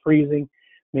into freezing,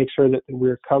 make sure that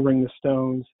we're covering the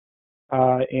stones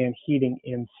and heating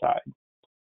inside.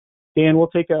 Dan, we'll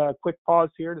take a quick pause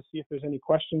here to see if there's any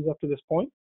questions up to this point.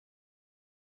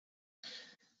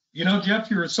 You know, Jeff,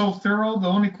 you were so thorough. The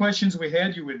only questions we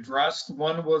had you addressed,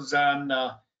 one was on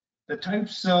the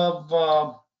types of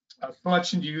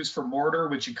selection to use for mortar,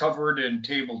 which you covered in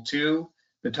table 2,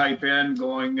 the type N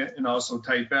going and also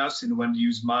type S, and when to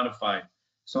use modified.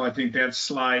 So I think that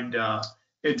slide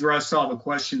addressed all the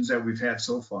questions that we've had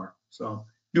so far. So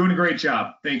doing a great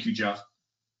job. Thank you, Jeff.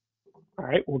 All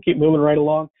right, we'll keep moving right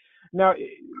along. Now,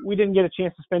 we didn't get a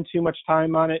chance to spend too much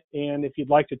time on it, and if you'd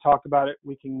like to talk about it,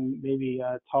 we can maybe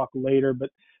talk later.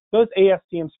 But those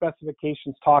ASTM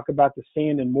specifications talk about the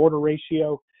sand and mortar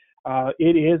ratio.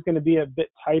 It is going to be a bit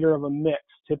tighter of a mix,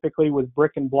 typically with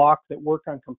brick and block that work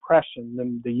on compression.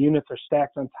 Then the units are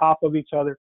stacked on top of each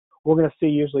other. We're going to see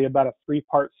usually about a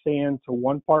 3-part sand to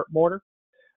 1-part mortar.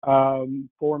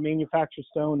 For manufactured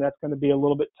stone, that's going to be a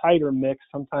little bit tighter mix,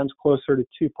 sometimes closer to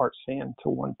 2-part sand to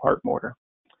 1-part mortar.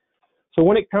 So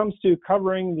when it comes to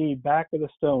covering the back of the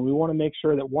stone, we want to make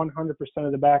sure that 100%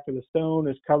 of the back of the stone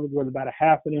is covered with about a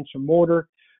 1/2 inch of mortar.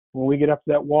 When we get up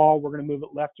to that wall, we're going to move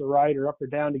it left or right or up or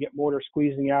down to get mortar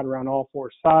squeezing out around all 4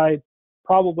 sides.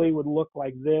 Probably would look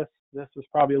like this. This is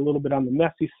probably a little bit on the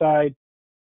messy side.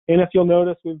 And if you'll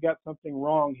notice, we've got something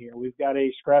wrong here. We've got a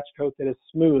scratch coat that is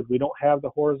smooth. We don't have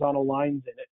the horizontal lines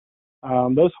in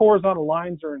it. Those horizontal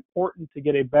lines are important to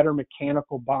get a better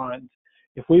mechanical bond.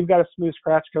 If we've got a smooth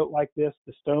scratch coat like this,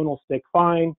 the stone will stick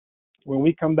fine. When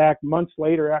we come back months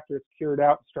later after it's cured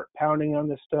out and start pounding on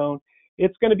the stone,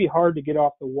 it's going to be hard to get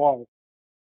off the wall.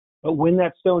 But when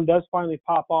that stone does finally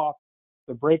pop off,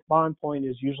 the break bond point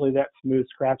is usually that smooth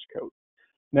scratch coat.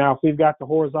 Now, if we've got the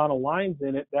horizontal lines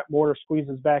in it, that mortar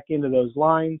squeezes back into those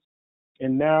lines.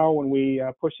 And now when we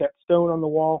push that stone on the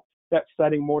wall, that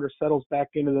setting mortar settles back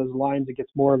into those lines. It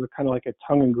gets more of a kind of like a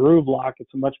tongue and groove lock.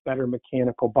 It's a much better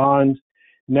mechanical bond.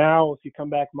 Now, if you come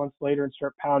back months later and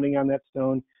start pounding on that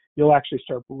stone, you'll actually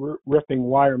start ripping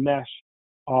wire mesh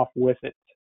off with it.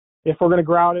 If we're going to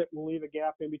grout it, we'll leave a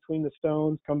gap in between the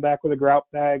stones, come back with a grout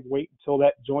bag, wait until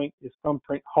that joint is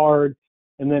thumbprint hard,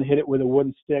 and then hit it with a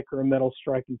wooden stick or a metal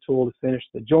striking tool to finish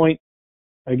the joint.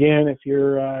 Again, if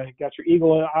you're got your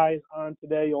eagle eyes on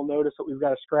today, you'll notice that we've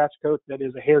got a scratch coat that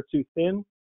is a hair too thin.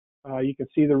 You can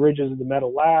see the ridges of the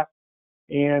metal lath,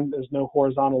 and there's no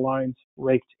horizontal lines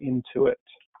raked into it.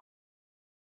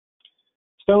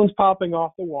 Stones popping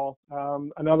off the wall.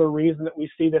 Another reason that we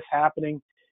see this happening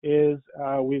is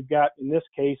we've got, in this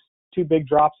case, 2 big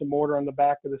drops of mortar on the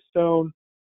back of the stone.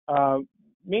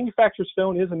 Manufactured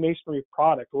stone is a masonry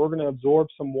product. We're going to absorb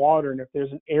some water, and if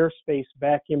there's an airspace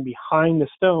back in behind the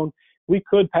stone, we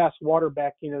could pass water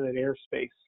back into that airspace.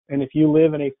 And if you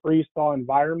live in a freeze-thaw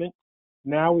environment,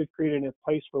 now we've created a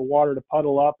place for water to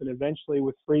puddle up, and eventually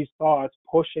with freeze-thaw, it's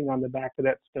pushing on the back of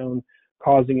that stone,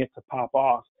 causing it to pop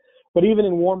off. But even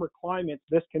in warmer climates,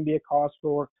 this can be a cause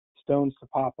for stones to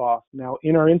pop off. Now,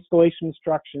 in our installation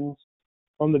instructions,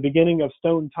 from the beginning of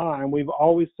stone time, we've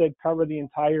always said cover the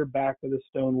entire back of the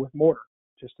stone with mortar,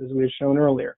 just as we had shown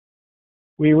earlier.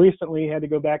 We recently had to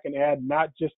go back and add not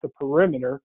just the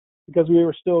perimeter, because we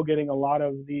were still getting a lot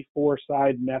of the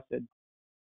 4-side method.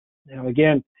 Now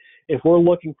again, if we're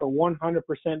looking for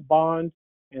 100% bond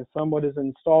and someone is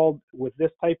installed with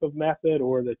this type of method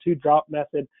or the 2-drop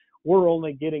method, we're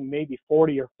only getting maybe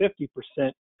 40 or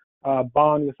 50%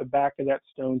 bond with the back of that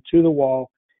stone to the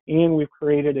wall, and we've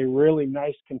created a really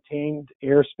nice contained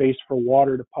airspace for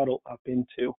water to puddle up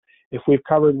into. If we've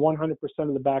covered 100%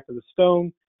 of the back of the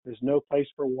stone, there's no place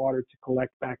for water to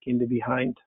collect back into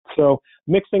behind. So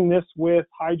mixing this with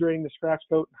hydrating the scratch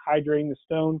coat and hydrating the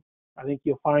stone, I think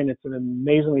you'll find it's an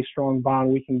amazingly strong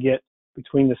bond we can get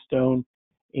between the stone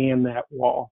and that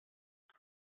wall.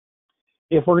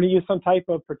 If we're going to use some type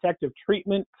of protective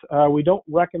treatment, we don't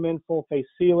recommend full face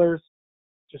sealers.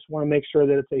 Just want to make sure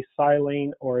that it's a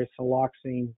silane or a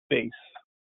siloxane base.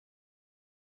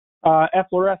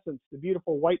 Efflorescence, the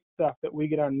beautiful white stuff that we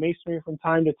get on masonry from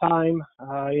time to time.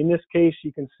 In this case,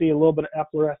 you can see a little bit of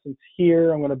efflorescence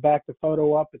here. I'm going to back the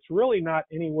photo up. It's really not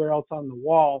anywhere else on the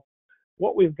wall.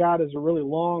 What we've got is a really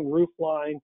long roof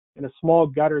line and a small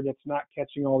gutter that's not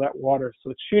catching all that water.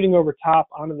 So it's shooting over top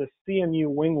onto the CMU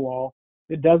wing wall.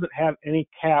 It doesn't have any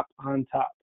cap on top.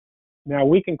 Now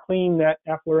we can clean that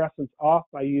efflorescence off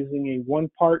by using a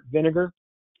 1-part vinegar,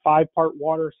 5-part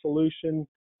water solution,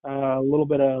 a little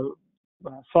bit of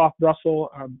soft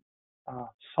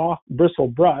bristle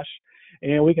brush,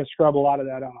 and we can scrub a lot of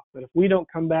that off. But if we don't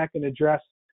come back and address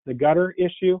the gutter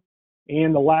issue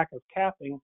and the lack of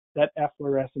capping, that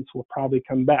efflorescence will probably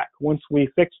come back. Once we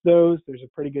fix those, there's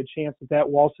a pretty good chance that that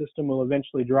wall system will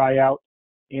eventually dry out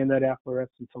and that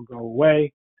efflorescence will go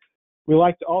away. We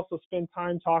like to also spend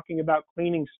time talking about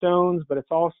cleaning stones, but it's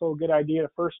also a good idea to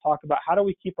first talk about how do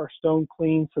we keep our stone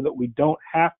clean so that we don't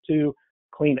have to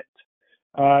clean it.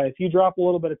 If you drop a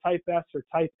little bit of type S or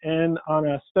type N on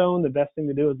a stone, the best thing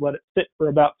to do is let it sit for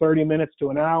about 30 minutes to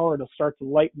an hour. It'll start to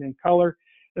lighten in color.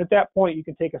 And at that point, you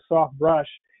can take a soft brush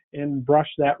and brush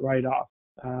that right off.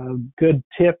 Good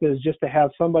tip is just to have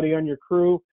somebody on your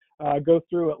crew go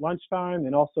through at lunchtime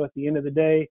and also at the end of the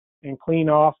day and clean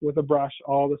off with a brush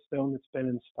all the stone that's been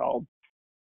installed.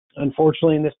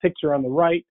 Unfortunately, in this picture on the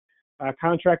right, a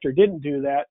contractor didn't do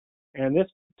that, and this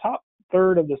top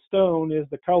third of the stone is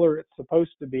the color it's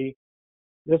supposed to be.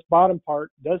 This bottom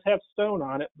part does have stone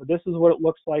on it, but this is what it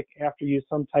looks like after you use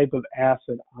some type of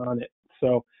acid on it.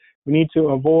 So we need to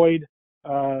avoid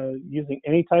using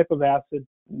any type of acid,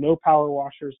 no power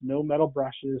washers, no metal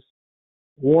brushes.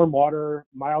 Warm water,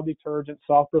 mild detergent,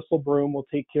 soft bristle broom will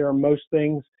take care of most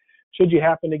things. Should you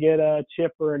happen to get a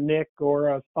chip or a nick or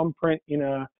a thumbprint in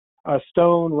a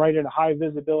stone right in a high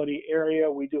visibility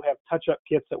area, we do have touch-up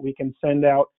kits that we can send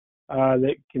out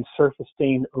that can surface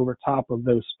stain over top of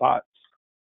those spots.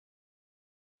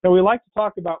 Now, we like to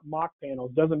talk about mock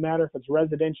panels. Doesn't matter if it's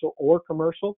residential or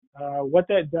commercial. What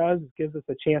that does is gives us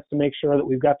a chance to make sure that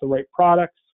we've got the right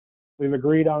products, we've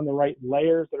agreed on the right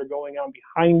layers that are going on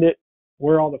behind it,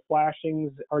 where all the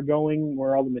flashings are going,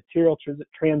 where all the material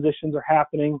transitions are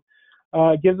happening.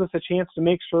 It gives us a chance to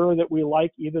make sure that we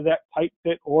like either that tight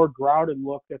fit or grouted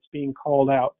look that's being called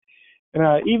out.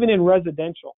 And even in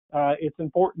residential, it's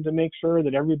important to make sure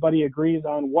that everybody agrees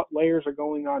on what layers are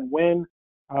going on when.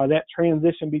 That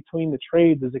transition between the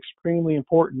trades is extremely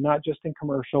important, not just in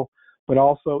commercial, but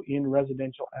also in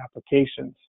residential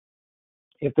applications.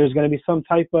 If there's going to be some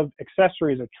type of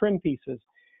accessories or trim pieces,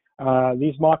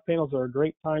 these mock panels are a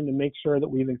great time to make sure that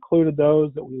we've included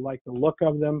those, that we like the look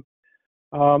of them.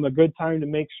 A good time to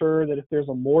make sure that if there's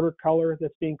a mortar color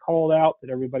that's being called out, that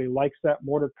everybody likes that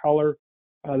mortar color,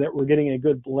 that we're getting a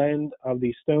good blend of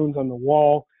these stones on the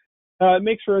wall.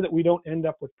 Make sure that we don't end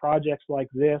up with projects like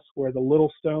this where the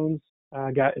little stones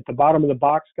got at the bottom of the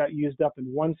box got used up in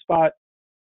one spot,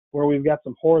 where we've got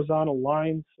some horizontal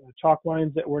lines, chalk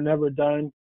lines that were never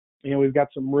done. We've got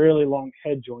some really long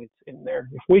head joints in there.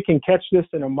 If we can catch this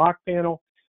in a mock panel,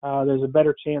 there's a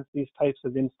better chance these types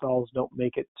of installs don't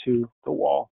make it to the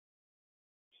wall.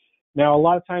 Now, a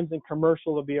lot of times in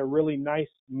commercial, there'll be a really nice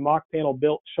mock panel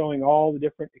built showing all the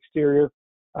different exterior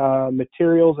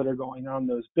materials that are going on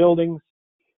those buildings.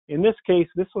 In this case,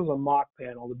 this was a mock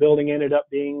panel. The building ended up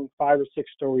being 5 or 6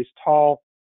 stories tall.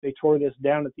 They tore this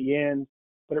down at the end,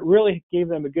 but it really gave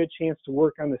them a good chance to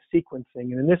work on the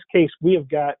sequencing. And in this case, we have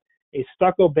got a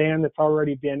stucco band that's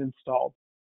already been installed.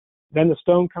 Then the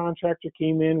stone contractor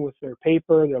came in with their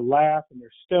paper, their lath, and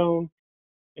their stone.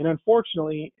 And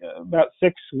unfortunately, about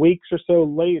 6 weeks or so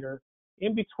later,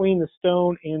 in between the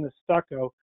stone and the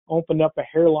stucco, opened up a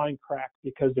hairline crack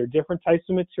because they're different types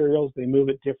of materials. They move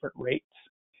at different rates.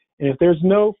 And if there's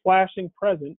no flashing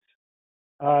present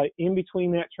in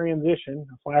between that transition,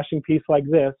 a flashing piece like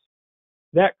this,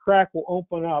 that crack will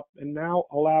open up and now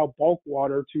allow bulk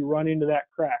water to run into that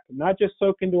crack. And not just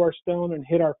soak into our stone and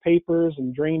hit our papers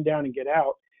and drain down and get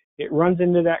out. It runs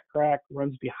into that crack,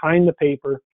 runs behind the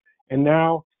paper, and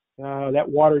now that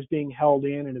water is being held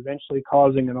in and eventually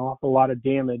causing an awful lot of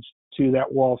damage to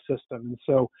that wall system. And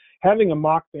so having a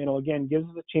mock panel, again, gives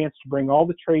us a chance to bring all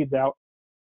the trades out.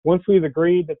 Once we've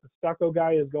agreed that the stucco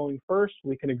guy is going first,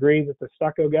 we can agree that the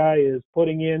stucco guy is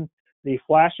putting in the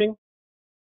flashing.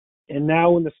 And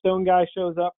now when the stone guy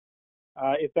shows up,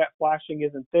 if that flashing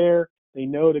isn't there, they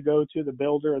know to go to the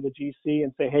builder or the GC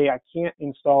and say, hey, I can't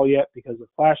install yet because the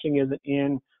flashing isn't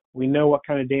in. We know what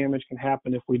kind of damage can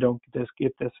happen if we don't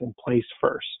get this in place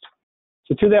first.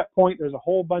 So to that point, there's a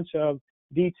whole bunch of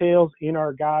details in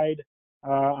our guide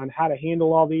on how to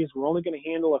handle all these. We're only going to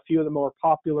handle a few of the more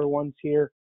popular ones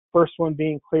here. First one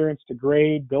being clearance to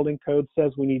grade. Building code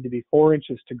says we need to be 4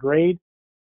 inches to grade,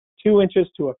 2 inches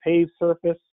to a paved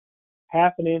surface,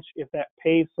 1/2 inch if that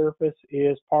paved surface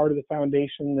is part of the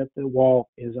foundation that the wall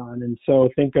is on. And so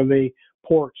think of a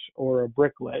porch or a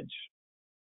brick ledge.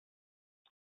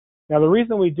 Now, the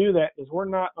reason we do that is we're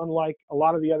not unlike a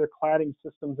lot of the other cladding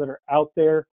systems that are out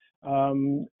there.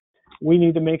 We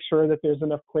need to make sure that there's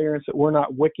enough clearance, that we're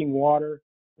not wicking water,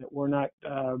 that we're not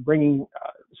bringing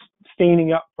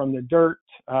staining up from the dirt.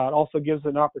 It also gives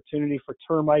an opportunity for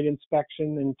termite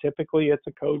inspection, and typically it's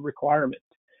a code requirement.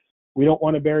 We don't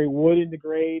want to bury wood into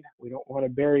grade. We don't want to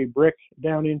bury brick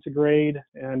down into grade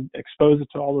and expose it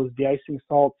to all those de-icing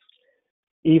salts.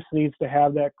 East needs to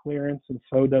have that clearance, and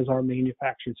so does our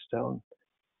manufactured stone.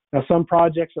 Now, some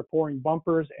projects are pouring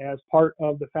bumpers as part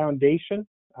of the foundation.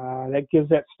 That gives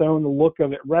that stone the look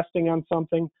of it resting on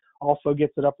something, also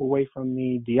gets it up away from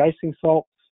the de-icing salts.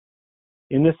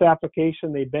 In this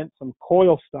application, they bent some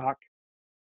coil stock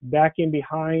back in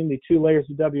behind the 2 layers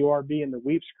of WRB and the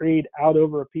weep screed out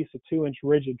over a piece of 2-inch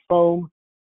rigid foam.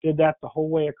 Did that the whole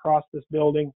way across this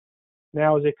building.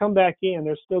 Now, as they come back in,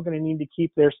 they're still going to need to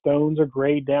keep their stones or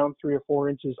grade down 3 or 4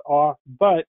 inches off,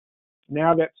 but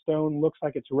now that stone looks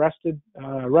like it's resting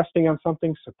on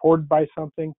something, supported by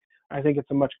something. I think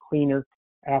it's a much cleaner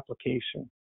application.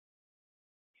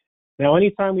 Now,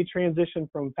 anytime we transition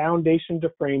from foundation to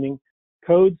framing,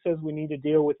 code says we need to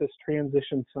deal with this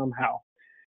transition somehow.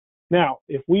 Now,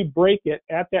 if we break it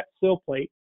at that sill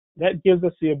plate, that gives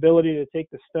us the ability to take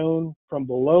the stone from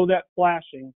below that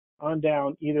flashing on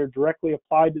down, either directly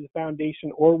applied to the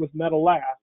foundation or with metal lath,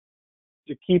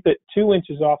 to keep it 2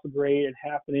 inches off the grade and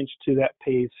 1/2 inch to that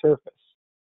paved surface.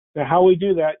 Now, how we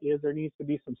do that is there needs to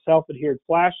be some self-adhered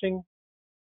flashing,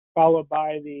 followed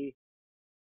by the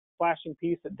flashing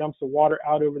piece that dumps the water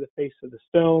out over the face of the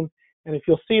stone. And if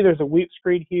you'll see, there's a weep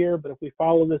screed here, but if we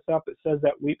follow this up, it says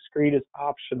that weep screed is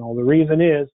optional. The reason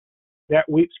is that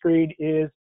weep screed is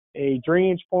a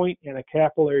drainage point and a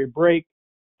capillary break,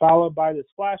 followed by this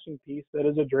flashing piece that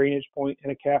is a drainage point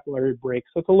and a capillary break.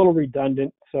 So it's a little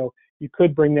redundant. So you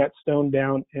could bring that stone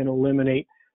down and eliminate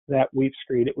that weep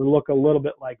screed. It would look a little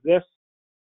bit like this.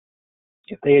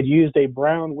 If they had used a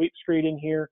brown weep screed in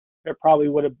here, it probably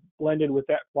would have blended with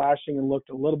that flashing and looked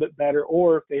a little bit better.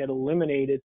 Or if they had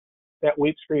eliminated that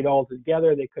weep screed all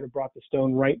together, they could have brought the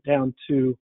stone right down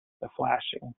to the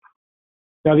flashing.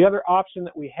 Now, the other option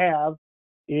that we have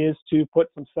is to put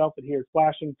some self-adhered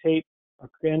flashing tape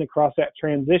again across that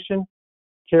transition,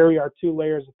 carry our 2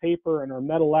 layers of paper and our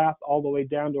metal lath all the way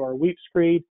down to our weep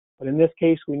screed. But in this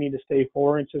case, we need to stay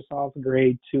 4 inches off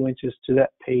grade, 2 inches to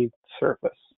that paved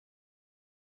surface.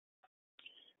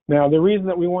 Now, the reason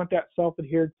that we want that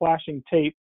self-adhered flashing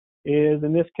tape is,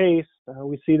 in this case,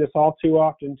 we see this all too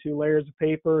often, 2 layers of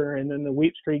paper, and then the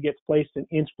weep screed gets placed an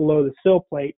inch below the sill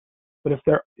plate. But if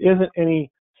there isn't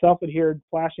any self-adhered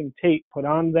flashing tape put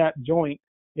on that joint,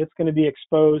 it's going to be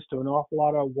exposed to an awful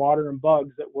lot of water and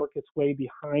bugs that work its way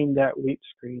behind that weep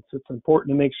screed. So it's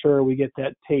important to make sure we get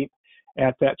that tape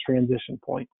at that transition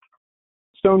point.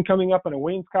 Stone coming up in a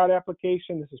wainscot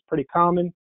application, this is pretty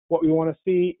common. What we want to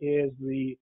see is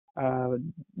the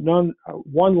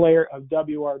one layer of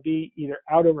WRB either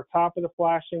out over top of the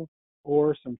flashing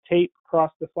or some tape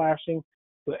across the flashing,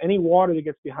 so any water that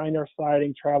gets behind our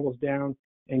siding travels down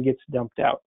and gets dumped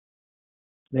out.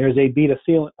 There's a Beta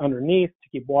sealant underneath to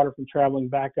keep water from traveling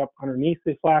back up underneath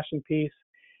the flashing piece.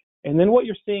 And then what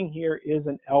you're seeing here is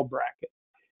an L bracket.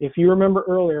 If you remember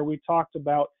earlier, we talked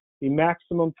about the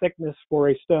maximum thickness for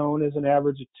a stone is an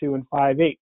average of 2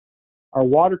 5/8. Our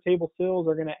water table sills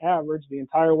are going to average the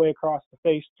entire way across the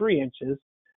face 3 inches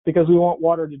because we want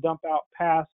water to dump out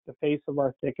past the face of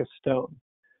our thickest stone.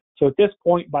 So at this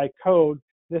point, by code,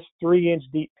 this 3-inch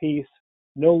deep piece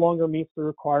no longer meets the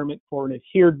requirement for an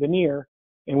adhered veneer,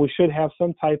 and we should have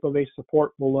some type of a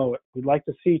support below it. We'd like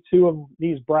to see 2 of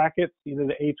these brackets, either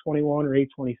the A21 or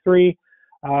A23.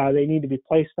 They need to be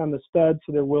placed on the stud,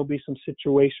 so there will be some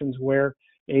situations where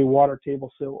a water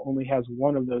table sill only has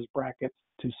 1 of those brackets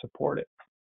to support it.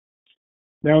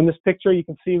 Now in this picture, you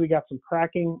can see we got some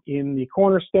cracking in the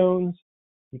cornerstones.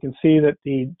 You can see that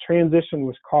the transition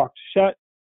was caulked shut.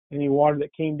 Any water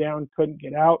that came down couldn't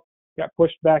get out, got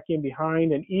pushed back in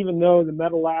behind, and even though the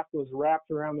metal lath was wrapped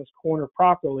around this corner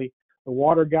properly, the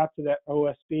water got to that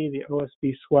OSB, the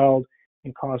OSB swelled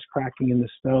and caused cracking in the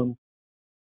stone.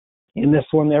 In this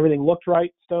one, everything looked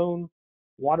right, stone,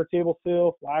 water table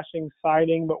sill, flashing,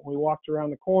 siding, but when we walked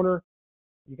around the corner,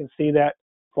 you can see that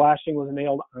flashing was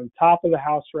nailed on top of the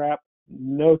house wrap,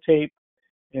 no tape,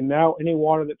 and now any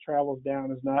water that travels down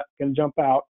is not going to jump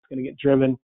out, it's going to get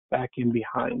driven back in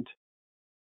behind.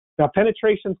 Now,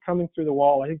 penetrations coming through the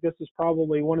wall, I think this is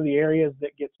probably one of the areas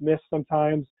that gets missed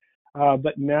sometimes,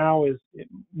 but now is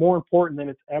more important than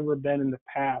it's ever been in the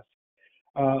past.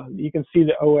 You can see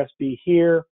the OSB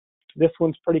here. This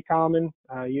one's pretty common.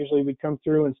 Usually we come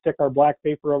through and stick our black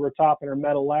paper over top and our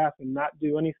metal lath and not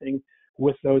do anything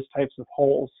with those types of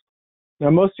holes. Now,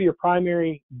 most of your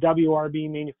primary WRB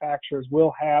manufacturers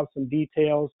will have some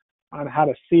details on how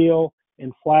to seal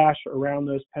and flash around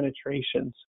those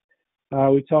penetrations.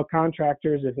 We tell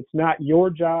contractors if it's not your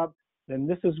job, then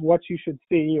this is what you should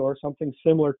see or something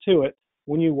similar to it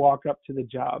when you walk up to the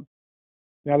job.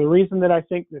 Now, the reason that I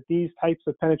think that these types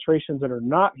of penetrations that are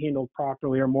not handled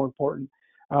properly are more important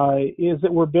is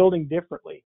that we're building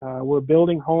differently. We're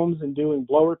building homes and doing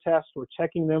blower tests. We're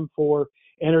checking them for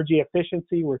energy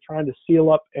efficiency. We're trying to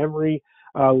seal up every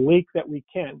leak that we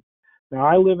can. Now,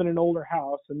 I live in an older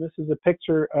house, and this is a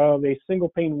picture of a single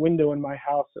pane window in my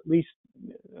house at least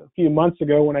a few months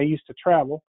ago when I used to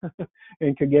travel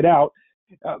and could get out.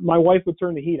 My wife would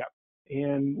turn the heat up.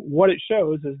 And what it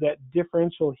shows is that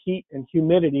differential heat and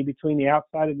humidity between the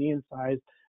outside and the inside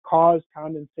caused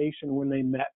condensation when they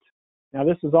met. Now,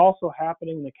 this is also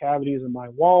happening in the cavities of my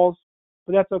walls,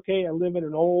 but that's okay. I live in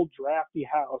an old, drafty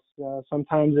house.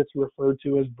 Sometimes it's referred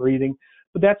to as breathing,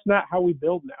 but that's not how we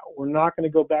build now. We're not going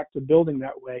to go back to building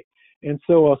that way. And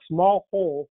so a small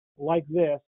hole like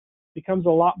this becomes a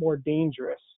lot more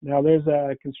dangerous. Now, there's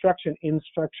a construction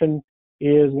instruction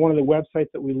is one of the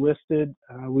websites that we listed.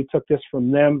 We took this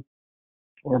from them,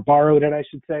 or borrowed it, I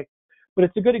should say. But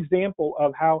it's a good example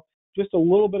of how just a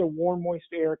little bit of warm, moist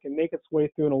air can make its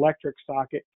way through an electric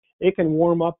socket. It can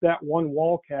warm up that one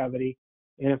wall cavity.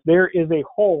 And if there is a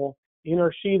hole in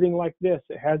our sheathing like this,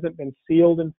 it hasn't been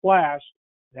sealed and flashed,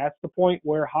 that's the point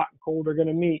where hot and cold are going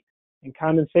to meet. And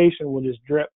condensation will just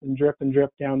drip and drip and drip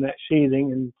down that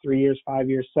sheathing. And 3 years, 5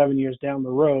 years, 7 years down the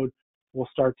road, we'll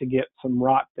start to get some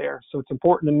rot there. So it's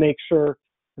important to make sure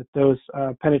that those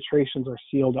penetrations are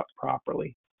sealed up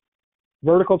properly.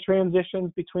 Vertical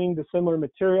transitions between dissimilar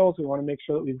materials, we want to make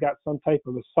sure that we've got some type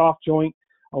of a soft joint,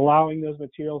 allowing those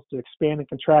materials to expand and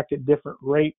contract at different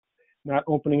rates, not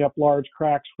opening up large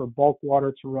cracks for bulk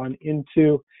water to run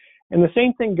into. And the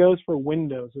same thing goes for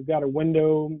windows. We've got a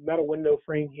metal window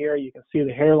frame here. You can see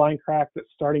the hairline crack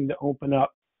that's starting to open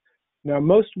up. Now,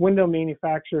 most window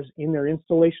manufacturers in their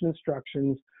installation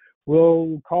instructions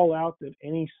will call out that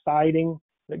any siding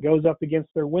that goes up against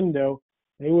their window,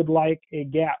 they would like a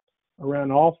gap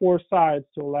around all four sides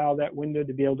to allow that window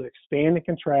to be able to expand and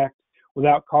contract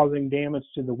without causing damage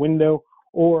to the window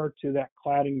or to that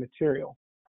cladding material.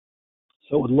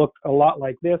 So it would look a lot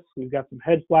like this. We've got some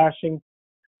head flashing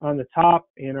on the top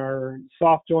and our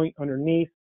soft joint underneath.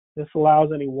 This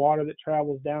allows any water that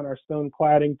travels down our stone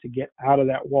cladding to get out of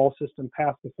that wall system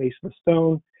past the face of the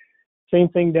stone. Same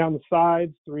thing down the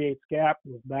sides, 3/8 gap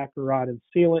with backer rod and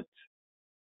sealant,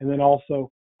 and then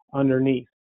also underneath.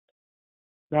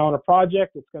 Now on a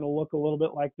project, it's going to look a little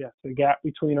bit like this, a gap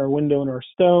between our window and our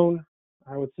stone.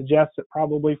 I would suggest that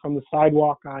probably from the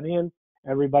sidewalk on in,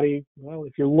 everybody, well,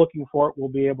 if you're looking for it, will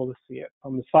be able to see it.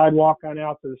 From the sidewalk on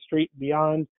out to the street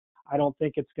beyond, I don't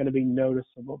think it's going to be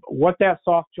noticeable. But what that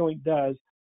soft joint does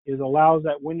is allows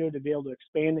that window to be able to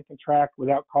expand and contract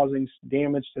without causing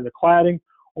damage to the cladding,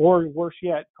 or worse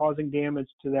yet, causing damage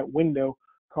to that window,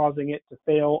 causing it to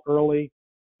fail early,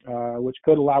 which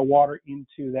could allow water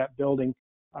into that building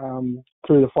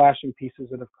through the flashing pieces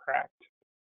that have cracked.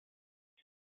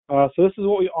 So this is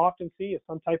what we often see, is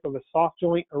some type of a soft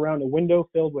joint around a window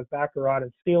filled with backer rod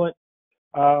and sealant.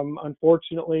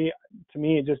 Unfortunately, to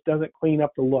me, it just doesn't clean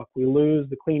up the look. We lose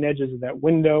the clean edges of that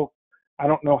window. I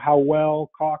don't know how well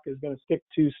caulk is going to stick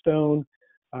to stone.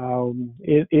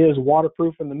 It is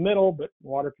waterproof in the middle, but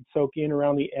water could soak in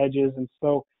around the edges. And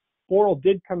so Boral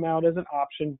did come out as an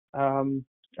option,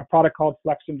 a product called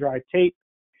Flex and Dry Tape.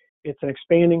 It's an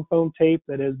expanding foam tape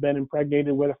that has been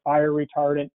impregnated with a fire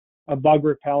retardant, a bug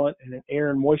repellent, and an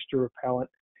air and moisture repellent.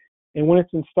 And when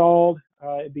it's installed,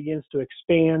 it begins to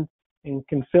expand and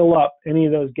can fill up any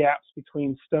of those gaps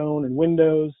between stone and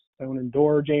windows, stone and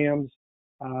door jambs,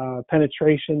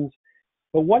 penetrations.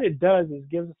 But what it does is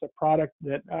gives us a product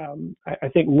that I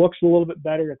think looks a little bit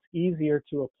better. It's easier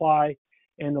to apply,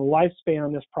 and the lifespan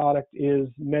on this product is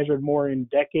measured more in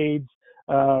decades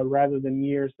rather than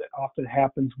years that often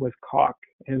happens with caulk,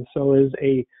 and so is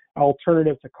a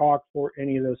alternative to caulk for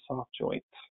any of those soft joints.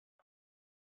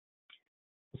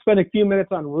 We'll spend a few minutes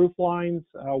on roof lines.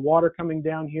 Water coming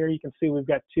down here, you can see we've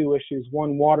got two issues.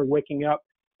 One, water wicking up,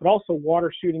 but also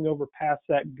water shooting over past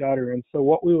that gutter. And so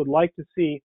what we would like to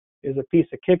see is a piece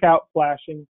of kick-out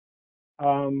flashing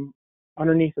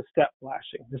underneath a step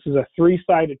flashing. This is a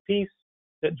three-sided piece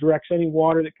that directs any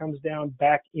water that comes down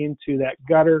back into that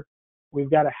gutter.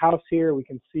 We've got a house here. We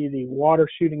can see the water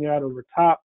shooting out over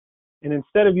top. And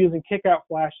instead of using kick-out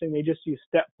flashing, they just use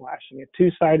step flashing, a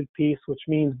two-sided piece, which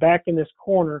means back in this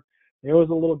corner, there was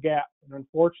a little gap. And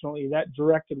unfortunately, that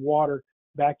directed water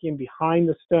back in behind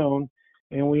the stone,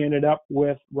 and we ended up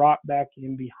with rot back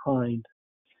in behind.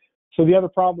 So the other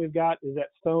problem we've got is that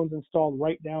stone's installed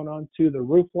right down onto the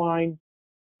roof line.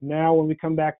 Now when we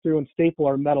come back through and staple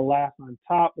our metal lath on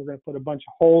top, we're going to put a bunch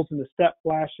of holes in the step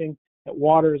flashing that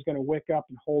water is going to wick up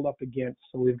and hold up against.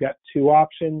 So we've got two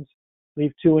options.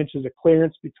 Leave 2 inches of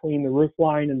clearance between the roof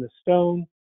line and the stone.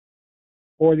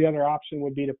 Or the other option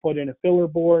would be to put in a filler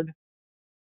board.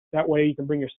 That way you can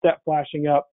bring your step flashing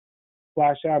up,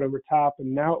 flash out over top,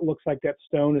 and now it looks like that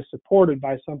stone is supported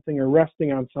by something or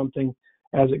resting on something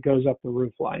as it goes up the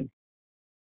roof line.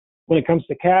 When it comes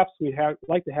to caps, we'd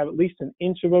like to have at least an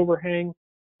inch of overhang.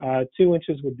 2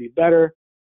 inches would be better.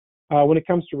 When it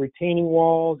comes to retaining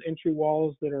walls, entry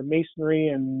walls that are masonry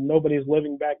and nobody's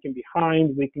living back in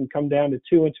behind, we can come down to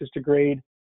 2 inches to grade,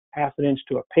 1/2 inch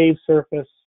to a paved surface.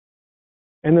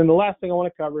 And then the last thing I want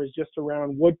to cover is just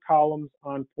around wood columns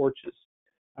on porches.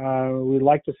 We'd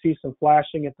like to see some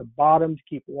flashing at the bottom to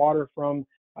keep water from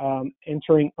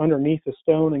entering underneath the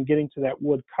stone and getting to that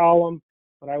wood column.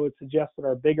 But I would suggest that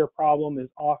our bigger problem is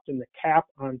often the cap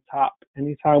on top.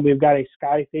 Anytime we've got a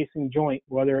sky-facing joint,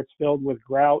 whether it's filled with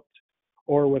grout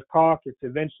or with caulk, it's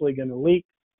eventually going to leak.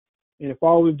 And if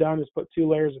all we've done is put 2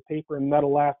 layers of paper and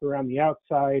metal lath around the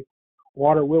outside,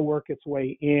 water will work its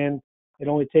way in. It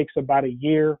only takes about a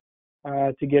year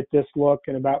to get this look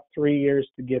and about 3 years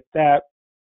to get that.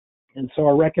 And so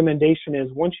our recommendation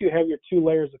is once you have your 2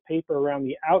 layers of paper around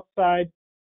the outside,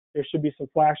 there should be some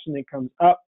flashing that comes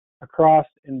up, across,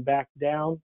 and back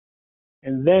down.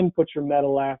 And then put your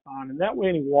metal lath on. And that way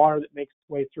any water that makes its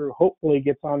way through hopefully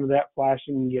gets onto that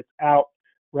flashing and gets out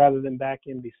rather than back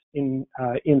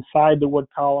inside the wood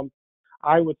column.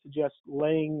 I would suggest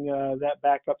laying that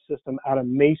backup system out of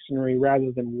masonry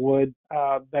rather than wood.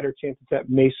 Better chance that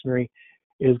masonry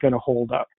is going to hold up.